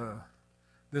Testament,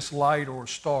 this light or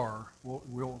star,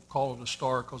 we'll call it a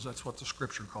star because that's what the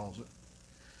Scripture calls it.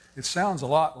 It sounds a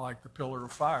lot like the pillar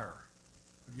of fire.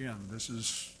 Again, this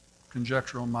is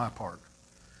conjecture on my part.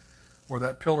 Or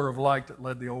that pillar of light that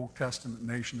led the Old Testament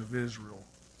nation of Israel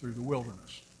through the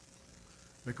wilderness.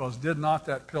 Because did not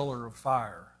that pillar of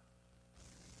fire,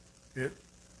 it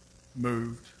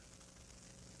moved.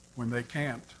 When they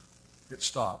camped, it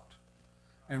stopped.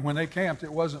 And when they camped,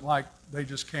 it wasn't like they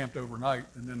just camped overnight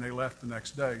and then they left the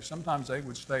next day. Sometimes they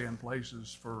would stay in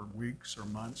places for weeks or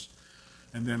months.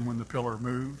 And then when the pillar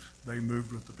moved, they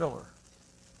moved with the pillar.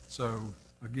 So,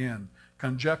 again,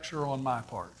 conjecture on my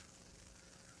part.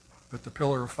 But the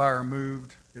pillar of fire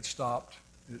moved, it stopped,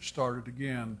 it started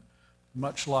again,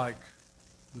 much like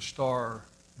the star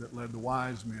that led the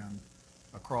wise men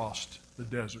across the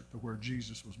desert to where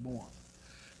Jesus was born.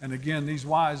 And again, these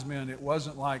wise men,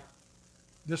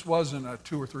 this wasn't a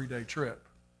 2 or 3 day trip.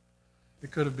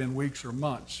 It could have been weeks or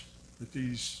months that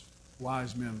these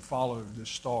wise men followed this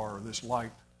star, this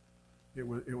light. It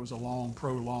was a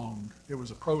prolonged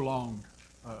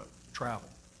travel.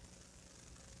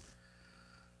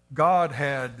 God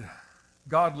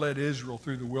led Israel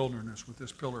through the wilderness with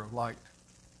this pillar of light.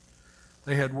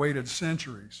 They had waited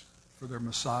centuries for their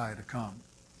Messiah to come.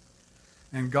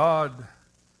 And God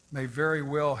may very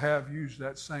well have used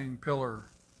that same pillar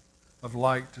of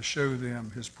light to show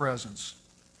them his presence.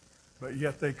 But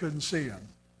yet they couldn't see him.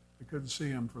 They couldn't see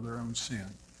him for their own sin.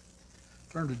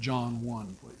 Turn to John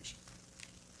 1, please.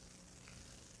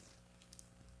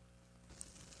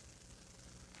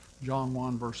 John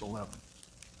 1, verse 11.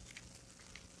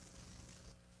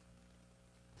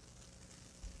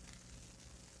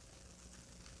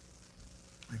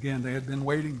 Again, they had been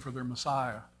waiting for their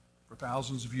Messiah for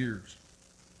thousands of years.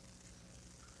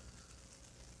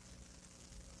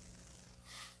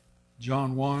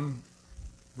 John 1,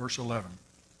 verse 11.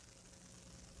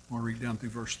 I want to read down through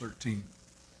verse 13.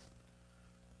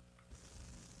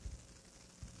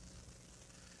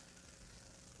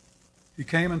 He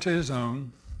came unto his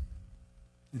own,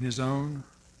 and his own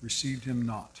received him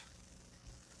not.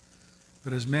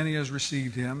 But as many as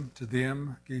received him, to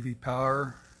them gave he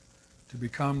power to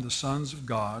become the sons of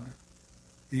God,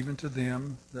 even to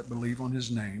them that believe on his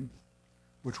name,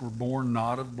 which were born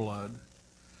not of blood,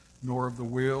 nor of the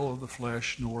will of the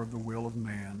flesh, nor of the will of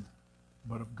man,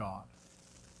 but of God.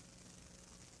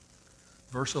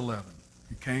 Verse 11,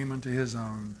 he came unto his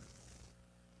own,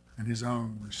 and his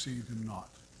own received him not.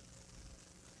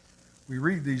 We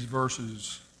read these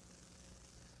verses,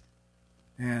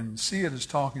 and see it as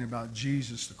talking about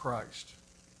Jesus the Christ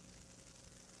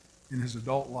in his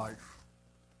adult life,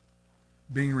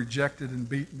 being rejected and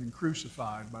beaten and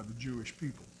crucified by the Jewish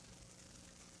people.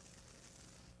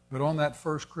 But on that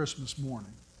first Christmas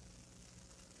morning,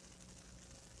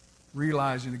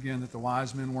 realizing again that the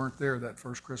wise men weren't there that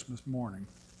first Christmas morning,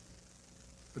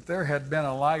 but there had been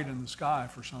a light in the sky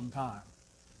for some time.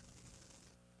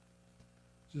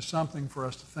 Just something for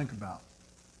us to think about.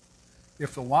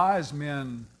 If the wise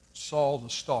men saw the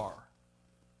star,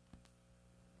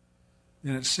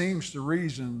 then it seems to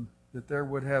reason that there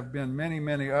would have been many,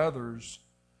 many others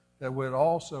that would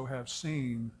also have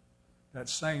seen that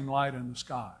same light in the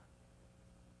sky.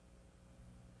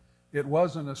 It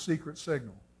wasn't a secret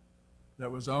signal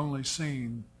that was only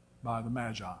seen by the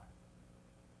Magi.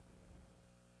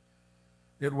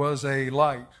 It was a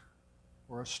light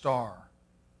or a star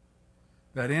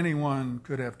that anyone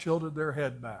could have tilted their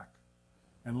head back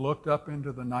and looked up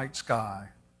into the night sky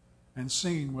and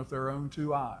seen with their own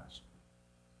two eyes.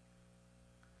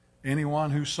 Anyone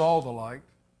who saw the light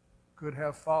could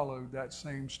have followed that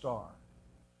same star.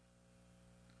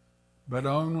 But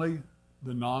only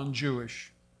the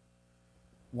non-Jewish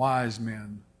wise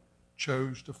men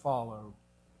chose to follow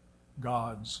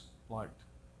God's light.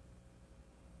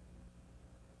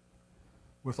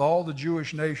 With all the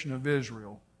Jewish nation of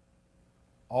Israel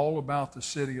all about the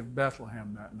city of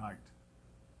Bethlehem that night,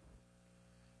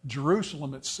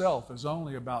 Jerusalem itself is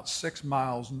only about 6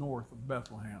 miles north of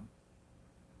Bethlehem.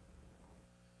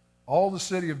 All the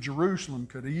city of Jerusalem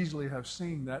could easily have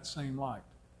seen that same light.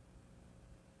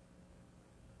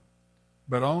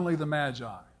 But only the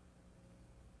Magi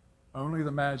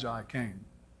came.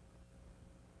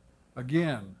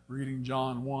 Again, reading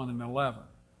John 1 and 11,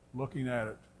 looking at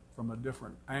it from a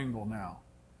different angle now.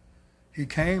 He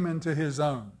came into his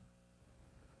own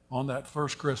on that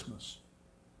first Christmas,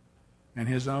 and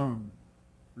his own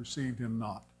received him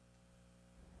not.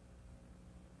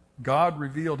 God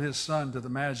revealed his Son to the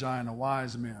Magi and the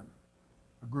wise men,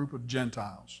 a group of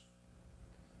Gentiles,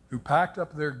 who packed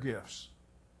up their gifts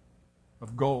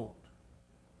of gold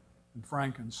and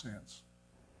frankincense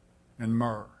and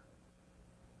myrrh,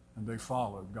 and they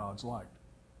followed God's light.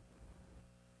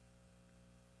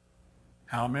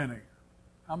 How many?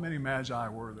 How many Magi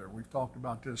were there? We've talked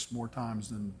about this more times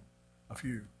than a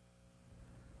few.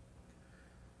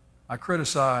 I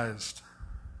criticized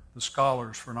the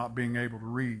scholars for not being able to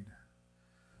read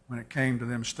when it came to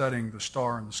them studying the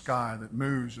star in the sky that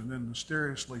moves and then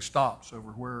mysteriously stops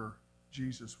over where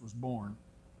Jesus was born.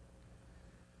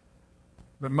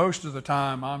 But most of the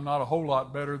time, I'm not a whole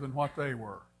lot better than what they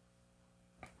were,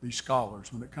 these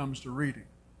scholars, when it comes to reading.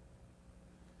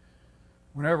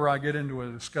 Whenever I get into a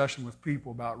discussion with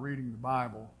people about reading the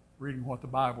Bible, reading what the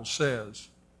Bible says,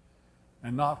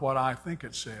 and not what I think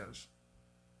it says,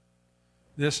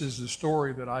 this is the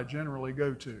story that I generally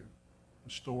go to, the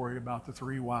story about the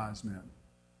 3 wise men.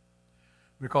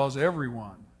 Because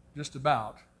everyone, just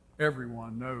about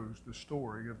everyone, knows the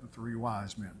story of the 3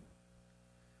 wise men.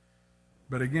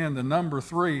 But again, the number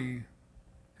 3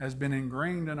 has been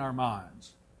ingrained in our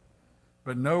minds.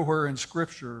 But nowhere in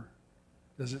Scripture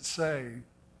does it say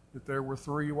that there were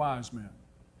 3 wise men.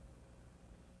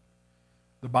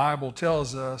 The Bible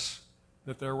tells us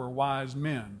that there were wise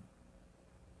men.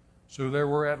 So there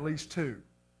were at least 2.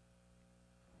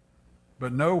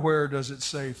 But nowhere does it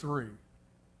say 3.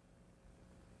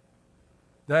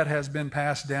 That has been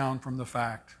passed down from the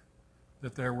fact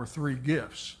that there were 3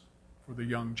 gifts for the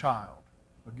young child.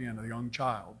 Again, a young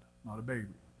child, not a baby.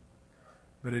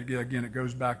 But again, it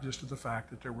goes back just to the fact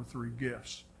that there were 3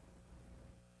 gifts.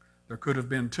 There could have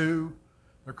been 2.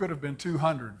 There could have been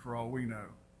 200 for all we know.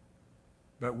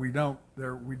 But we don't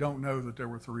know that there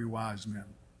were 3 wise men.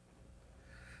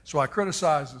 So I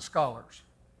criticize the scholars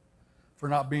for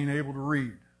not being able to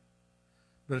read.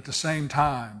 But at the same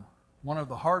time, one of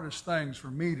the hardest things for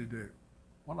me to do,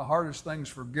 one of the hardest things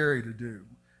for Gary to do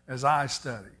as I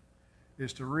study,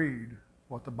 is to read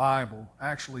what the Bible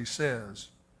actually says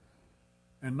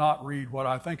and not read what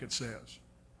I think it says.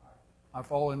 I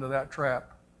fall into that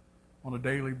trap on a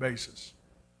daily basis.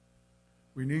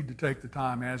 We need to take the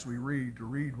time as we read to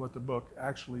read what the book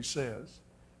actually says.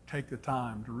 Take the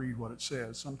time to read what it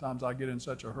says. Sometimes I get in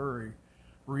such a hurry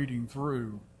reading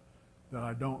through that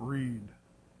I don't read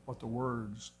what the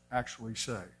words actually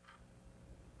say.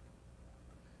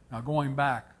 Now going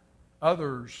back,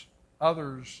 others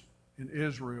in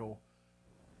Israel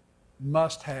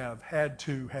must have had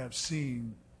to have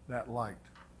seen that light.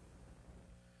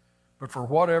 But for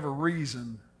whatever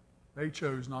reason, they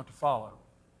chose not to follow.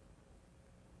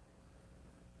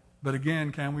 But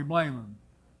again, can we blame them?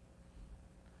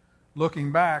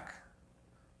 Looking back,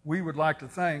 we would like to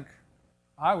think,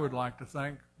 I would like to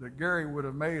think, that Gary would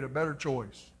have made a better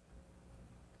choice.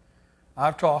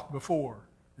 I've talked before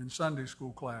in Sunday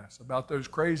school class about those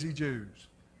crazy Jews.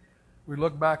 We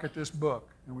look back at this book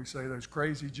and we say, those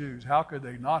crazy Jews, how could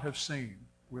they not have seen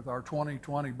with our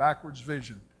 2020 backwards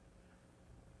vision?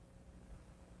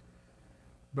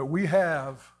 But we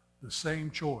have the same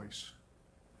choice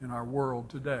in our world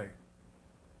today.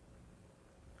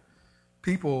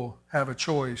 People have a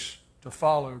choice to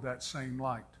follow that same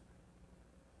light.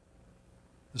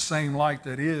 The same light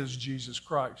that is Jesus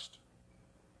Christ.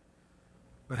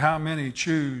 But how many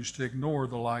choose to ignore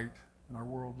the light in our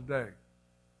world today?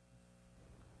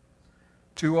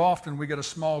 Too often we get a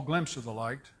small glimpse of the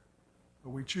light, but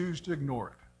we choose to ignore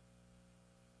it.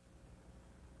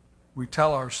 We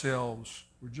tell ourselves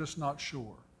we're just not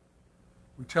sure.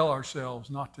 We tell ourselves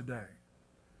not today.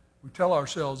 We tell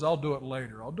ourselves, I'll do it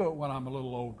later. I'll do it when I'm a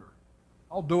little older.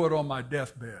 I'll do it on my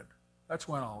deathbed. That's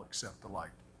when I'll accept the light.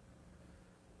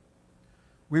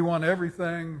 We want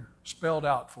everything spelled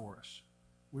out for us.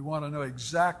 We want to know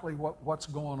exactly what's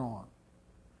going on.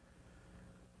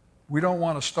 We don't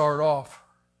want to start off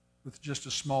with just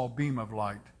a small beam of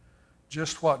light,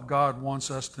 just what God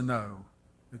wants us to know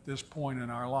at this point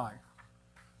in our life.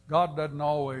 God doesn't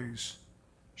always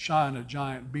shine a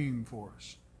giant beam for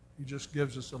us. He just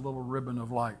gives us a little ribbon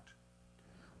of light.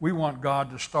 We want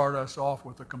God to start us off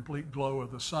with a complete glow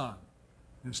of the sun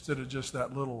instead of just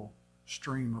that little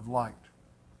stream of light.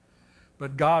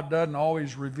 But God doesn't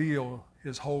always reveal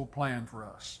His whole plan for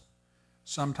us.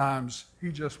 Sometimes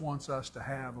He just wants us to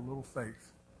have a little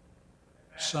faith.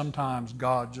 Sometimes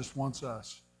God just wants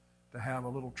us to have a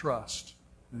little trust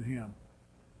in Him.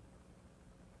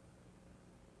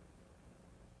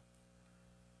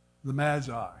 The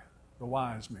Magi, the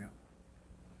wise men,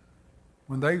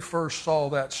 when they first saw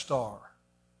that star,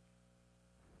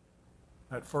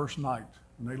 that first night,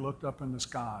 when they looked up in the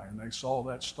sky and they saw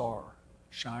that star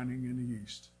shining in the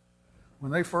east,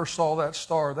 when they first saw that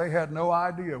star, they had no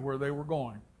idea where they were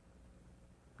going.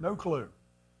 No clue.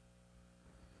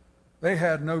 They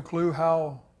had no clue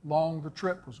how long the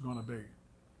trip was going to be.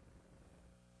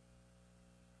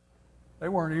 They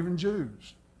weren't even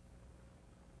Jews.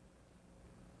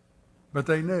 But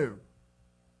they knew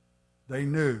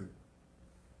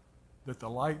that the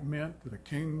light meant that a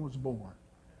king was born.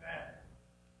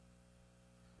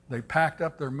 They packed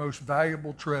up their most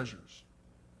valuable treasures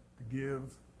to give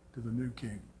to the new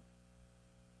king.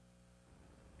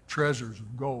 Treasures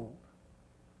of gold,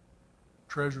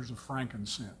 treasures of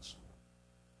frankincense,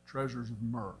 treasures of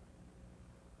myrrh.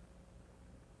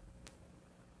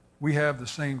 We have the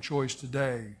same choice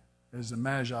today as the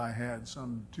Magi had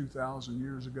some 2,000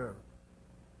 years ago.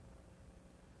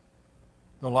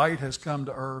 The light has come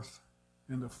to earth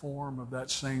in the form of that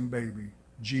same baby,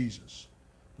 Jesus,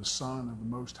 the Son of the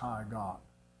Most High God.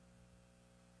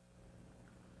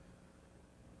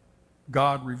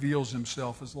 God reveals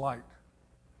Himself as light.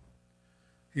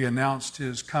 He announced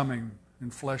His coming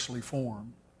in fleshly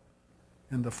form,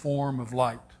 in the form of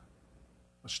light,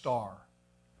 a star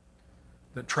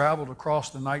that traveled across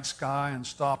the night sky and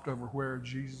stopped over where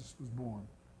Jesus was born.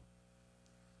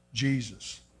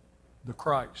 Jesus, the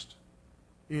Christ,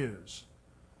 is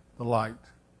the light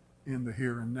in the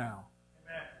here and now.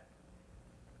 Amen.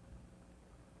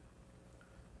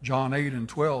 John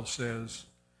 8:12 says,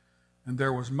 "And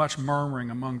there was much murmuring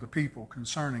among the people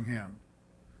concerning him.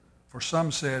 For some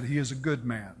said, He is a good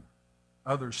man.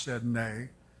 Others said, Nay,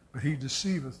 but he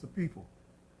deceiveth the people.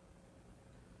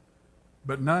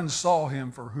 But none saw him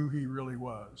for who he really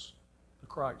was, the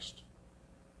Christ."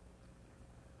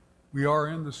 We are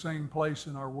in the same place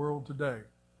in our world today.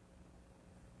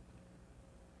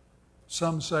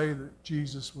 Some say that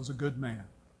Jesus was a good man.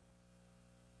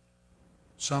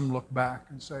 Some look back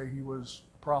and say He was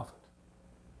a prophet.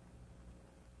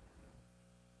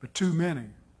 But too many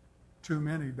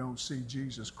don't see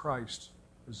Jesus Christ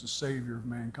as the Savior of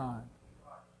mankind.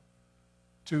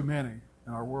 Too many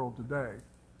in our world today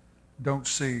don't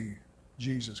see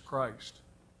Jesus Christ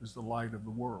as the light of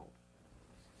the world.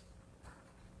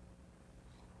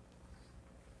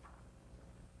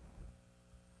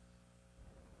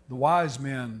 The wise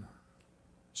men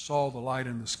saw the light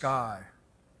in the sky,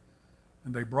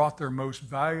 and they brought their most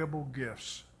valuable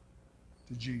gifts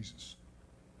to Jesus.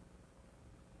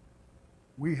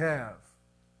 We have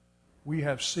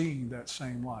seen that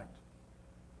same light.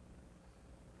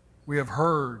 We've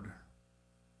heard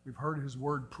His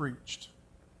word preached.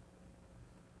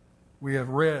 We have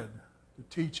read the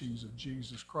teachings of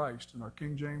Jesus Christ in our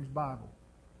King James Bible.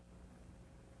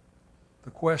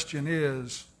 The question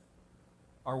is,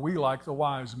 are we like the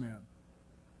wise men?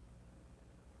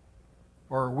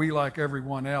 Or are we like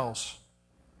everyone else?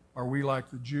 Are we like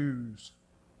the Jews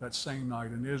that same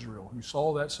night in Israel who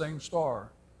saw that same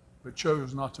star but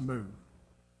chose not to move?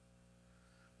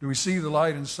 Do we see the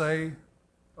light and say,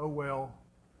 oh well,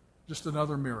 just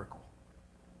another miracle,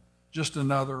 just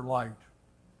another light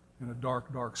in a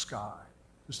dark, dark sky,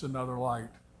 just another light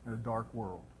in a dark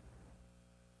world?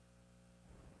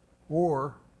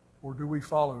 Or do we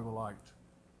follow the light?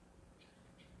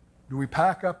 Do we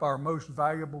pack up our most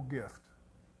valuable gift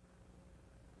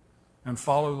and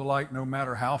follow the light no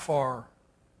matter how far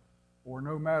or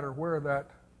no matter where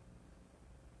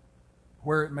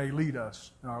it may lead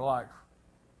us in our life?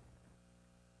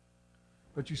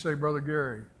 But you say, Brother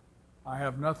Gary, I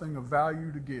have nothing of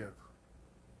value to give.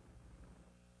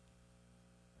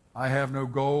 I have no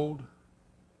gold.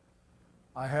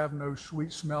 I have no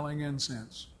sweet-smelling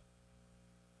incense.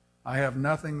 I have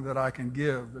nothing that I can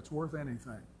give that's worth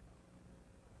anything.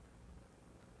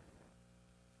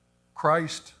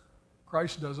 Christ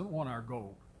doesn't want our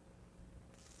gold.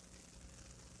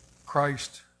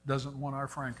 Christ doesn't want our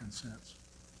frankincense.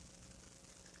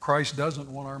 Christ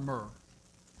doesn't want our myrrh.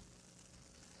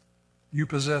 You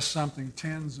possess something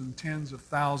tens and tens of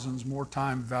thousands more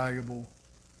time valuable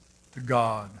to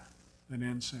God than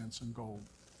incense and gold.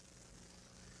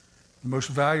 The most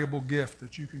valuable gift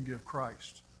that you can give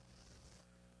Christ,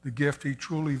 the gift He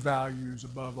truly values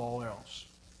above all else,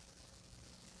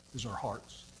 is our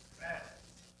hearts.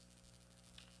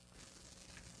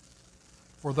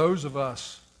 For those of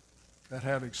us that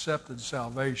have accepted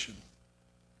salvation,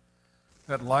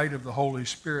 that light of the Holy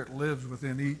Spirit lives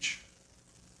within each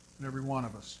and every one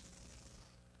of us.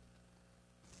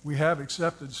 We have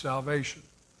accepted salvation.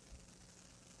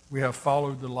 We have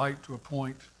followed the light to a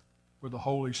point where the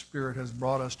Holy Spirit has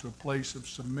brought us to a place of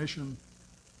submission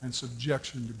and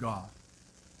subjection to God.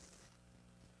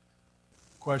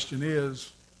 The question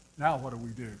is, now what do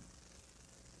we do?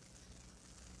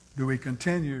 Do we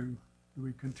continue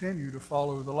to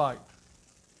follow the light?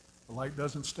 The light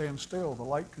doesn't stand still. The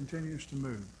light continues to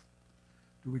move.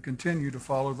 Do we continue to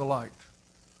follow the light?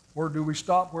 Or do we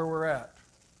stop where we're at,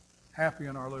 happy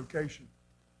in our location?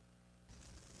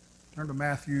 Turn to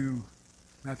Matthew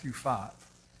 5.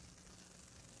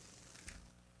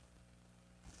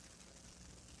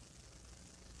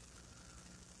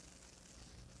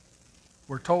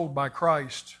 We're told by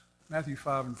Christ, Matthew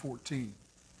 5 and 14,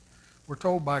 we're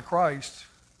told by Christ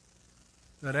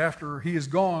that after He is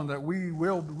gone, that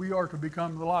we are to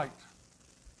become the light.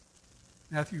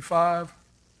 Matthew 5,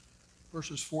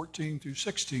 verses 14 through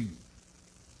 16.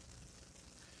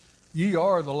 Ye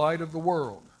are the light of the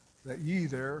world, that ye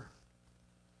there,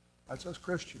 that's us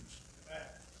Christians.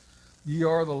 Ye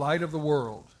are the light of the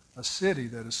world. A city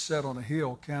that is set on a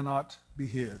hill cannot be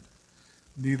hid.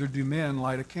 Neither do men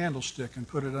light a candlestick and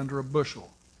put it under a bushel,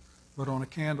 but on a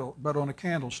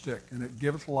candlestick, and it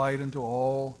giveth light unto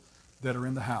all that are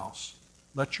in the house.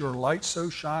 Let your light so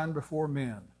shine before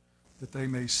men, that they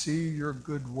may see your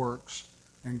good works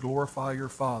and glorify your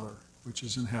Father which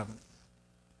is in heaven.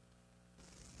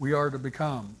 We are to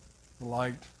become the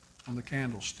light on the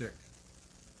candlestick.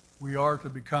 We are to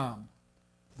become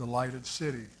the lighted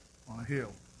city on a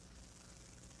hill.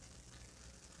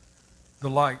 The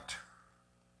light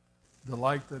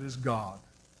that is God,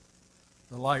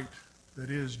 the light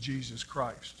that is Jesus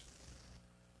Christ,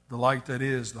 the light that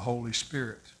is the Holy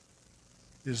Spirit,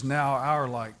 is now our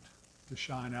light to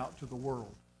shine out to the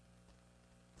world.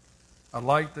 A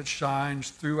light that shines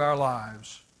through our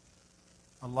lives,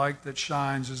 a light that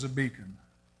shines as a beacon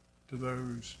to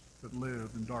those that live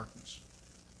in darkness.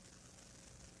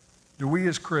 Do we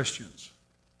as Christians,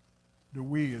 do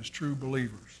we as true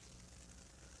believers,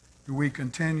 do we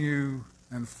continue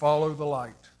and follow the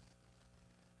light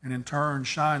and in turn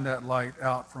shine that light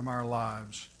out from our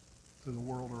lives to the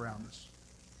world around us?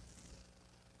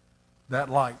 That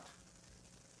light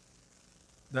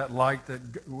that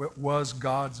was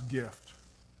God's gift,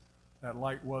 that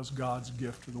light was God's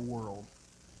gift to the world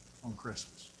on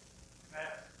Christmas.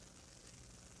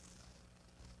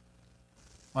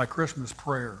 My Christmas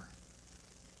prayer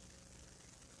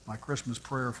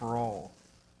for all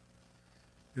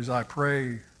is I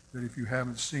pray that if you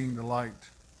haven't seen the light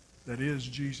that is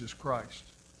Jesus Christ,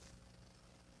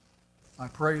 I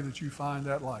pray that you find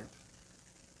that light.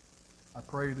 I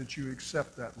pray that you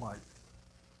accept that light.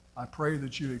 I pray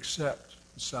that you accept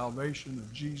the salvation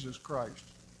of Jesus Christ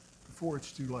before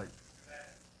it's too late.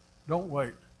 Don't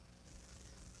wait.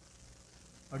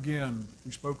 Again,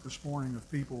 we spoke this morning of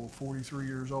people 43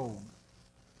 years old,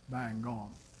 bang,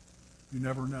 gone. You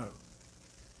never know.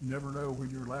 You never know when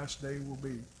your last day will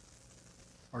be.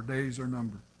 Our days are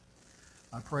numbered.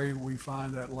 I pray we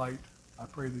find that light I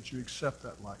pray that you accept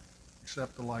that light.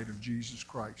 Accept the light of Jesus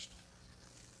Christ.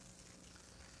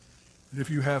 And if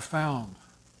you have found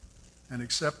and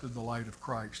accepted the light of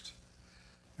Christ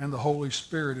and the Holy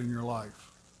Spirit in your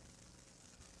life,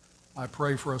 I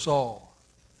pray for us all.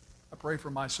 I pray for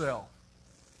myself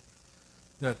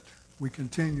that we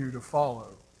continue to follow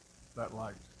that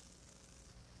light.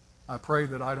 I pray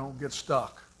that I don't get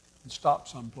stuck and stop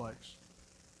someplace.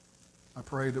 I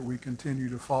pray that we continue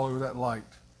to follow that light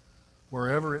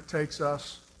wherever it takes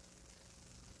us,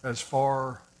 as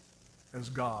far as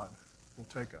God will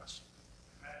take us.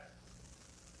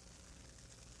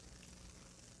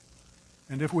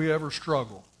 And if we ever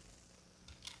struggle,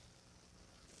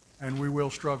 and we will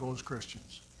struggle as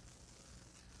Christians,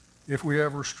 if we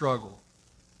ever struggle,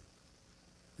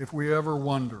 if we ever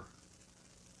wonder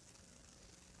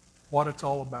what it's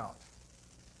all about,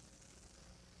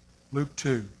 Luke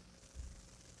 2,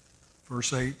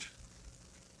 verse 8,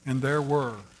 and there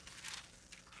were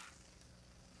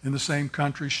in the same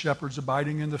country shepherds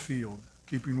abiding in the field,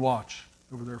 keeping watch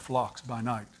over their flocks by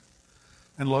night.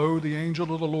 And lo, the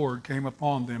angel of the Lord came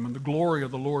upon them, and the glory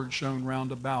of the Lord shone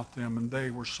round about them, and they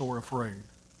were sore afraid.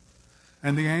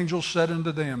 And the angel said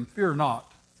unto them, Fear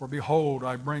not, for behold,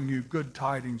 I bring you good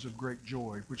tidings of great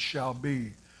joy, which shall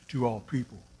be to all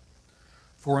people.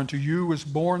 For unto you is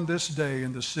born this day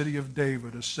in the city of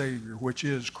David a Savior, which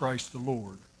is Christ the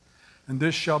Lord. And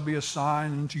this shall be a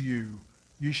sign unto you.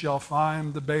 Ye shall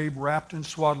find the babe wrapped in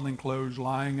swaddling clothes,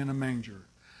 lying in a manger.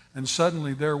 And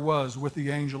suddenly there was with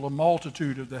the angel a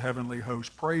multitude of the heavenly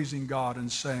host, praising God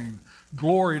and saying,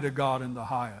 Glory to God in the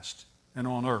highest, and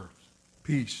on earth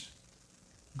peace,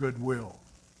 goodwill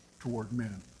toward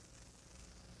men.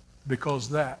 Because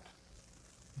that,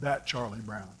 Charlie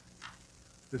Brown,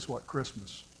 is what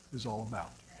Christmas is all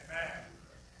about. Amen.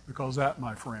 Because that,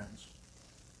 my friends,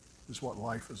 is what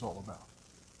life is all about.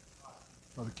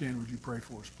 Brother Ken, would you pray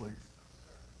for us, please?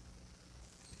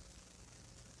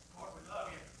 Lord, we love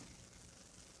you.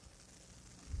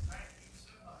 Thank you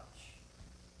so much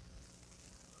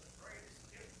for the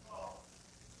greatest gift of all,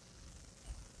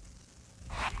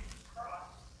 Jesus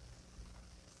Christ.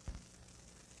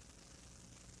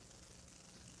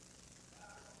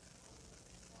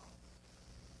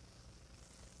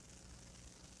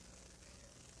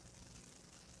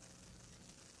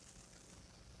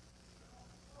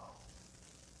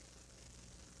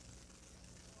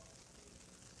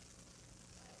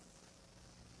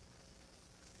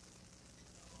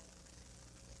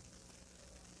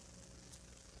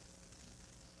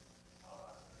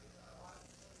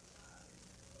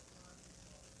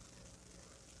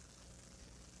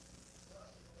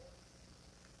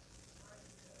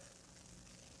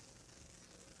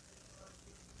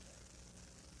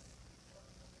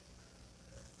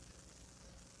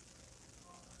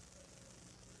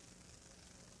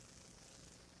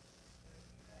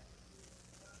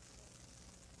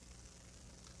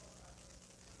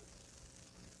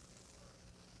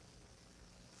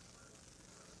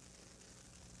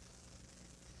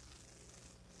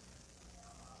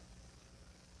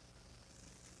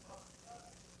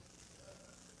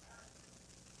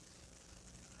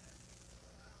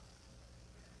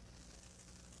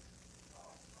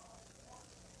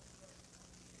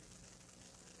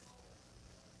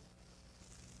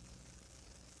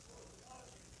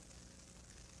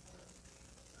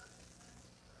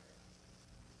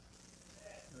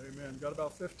 Amen. Got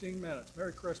about 15 minutes.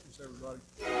 Merry Christmas, everybody.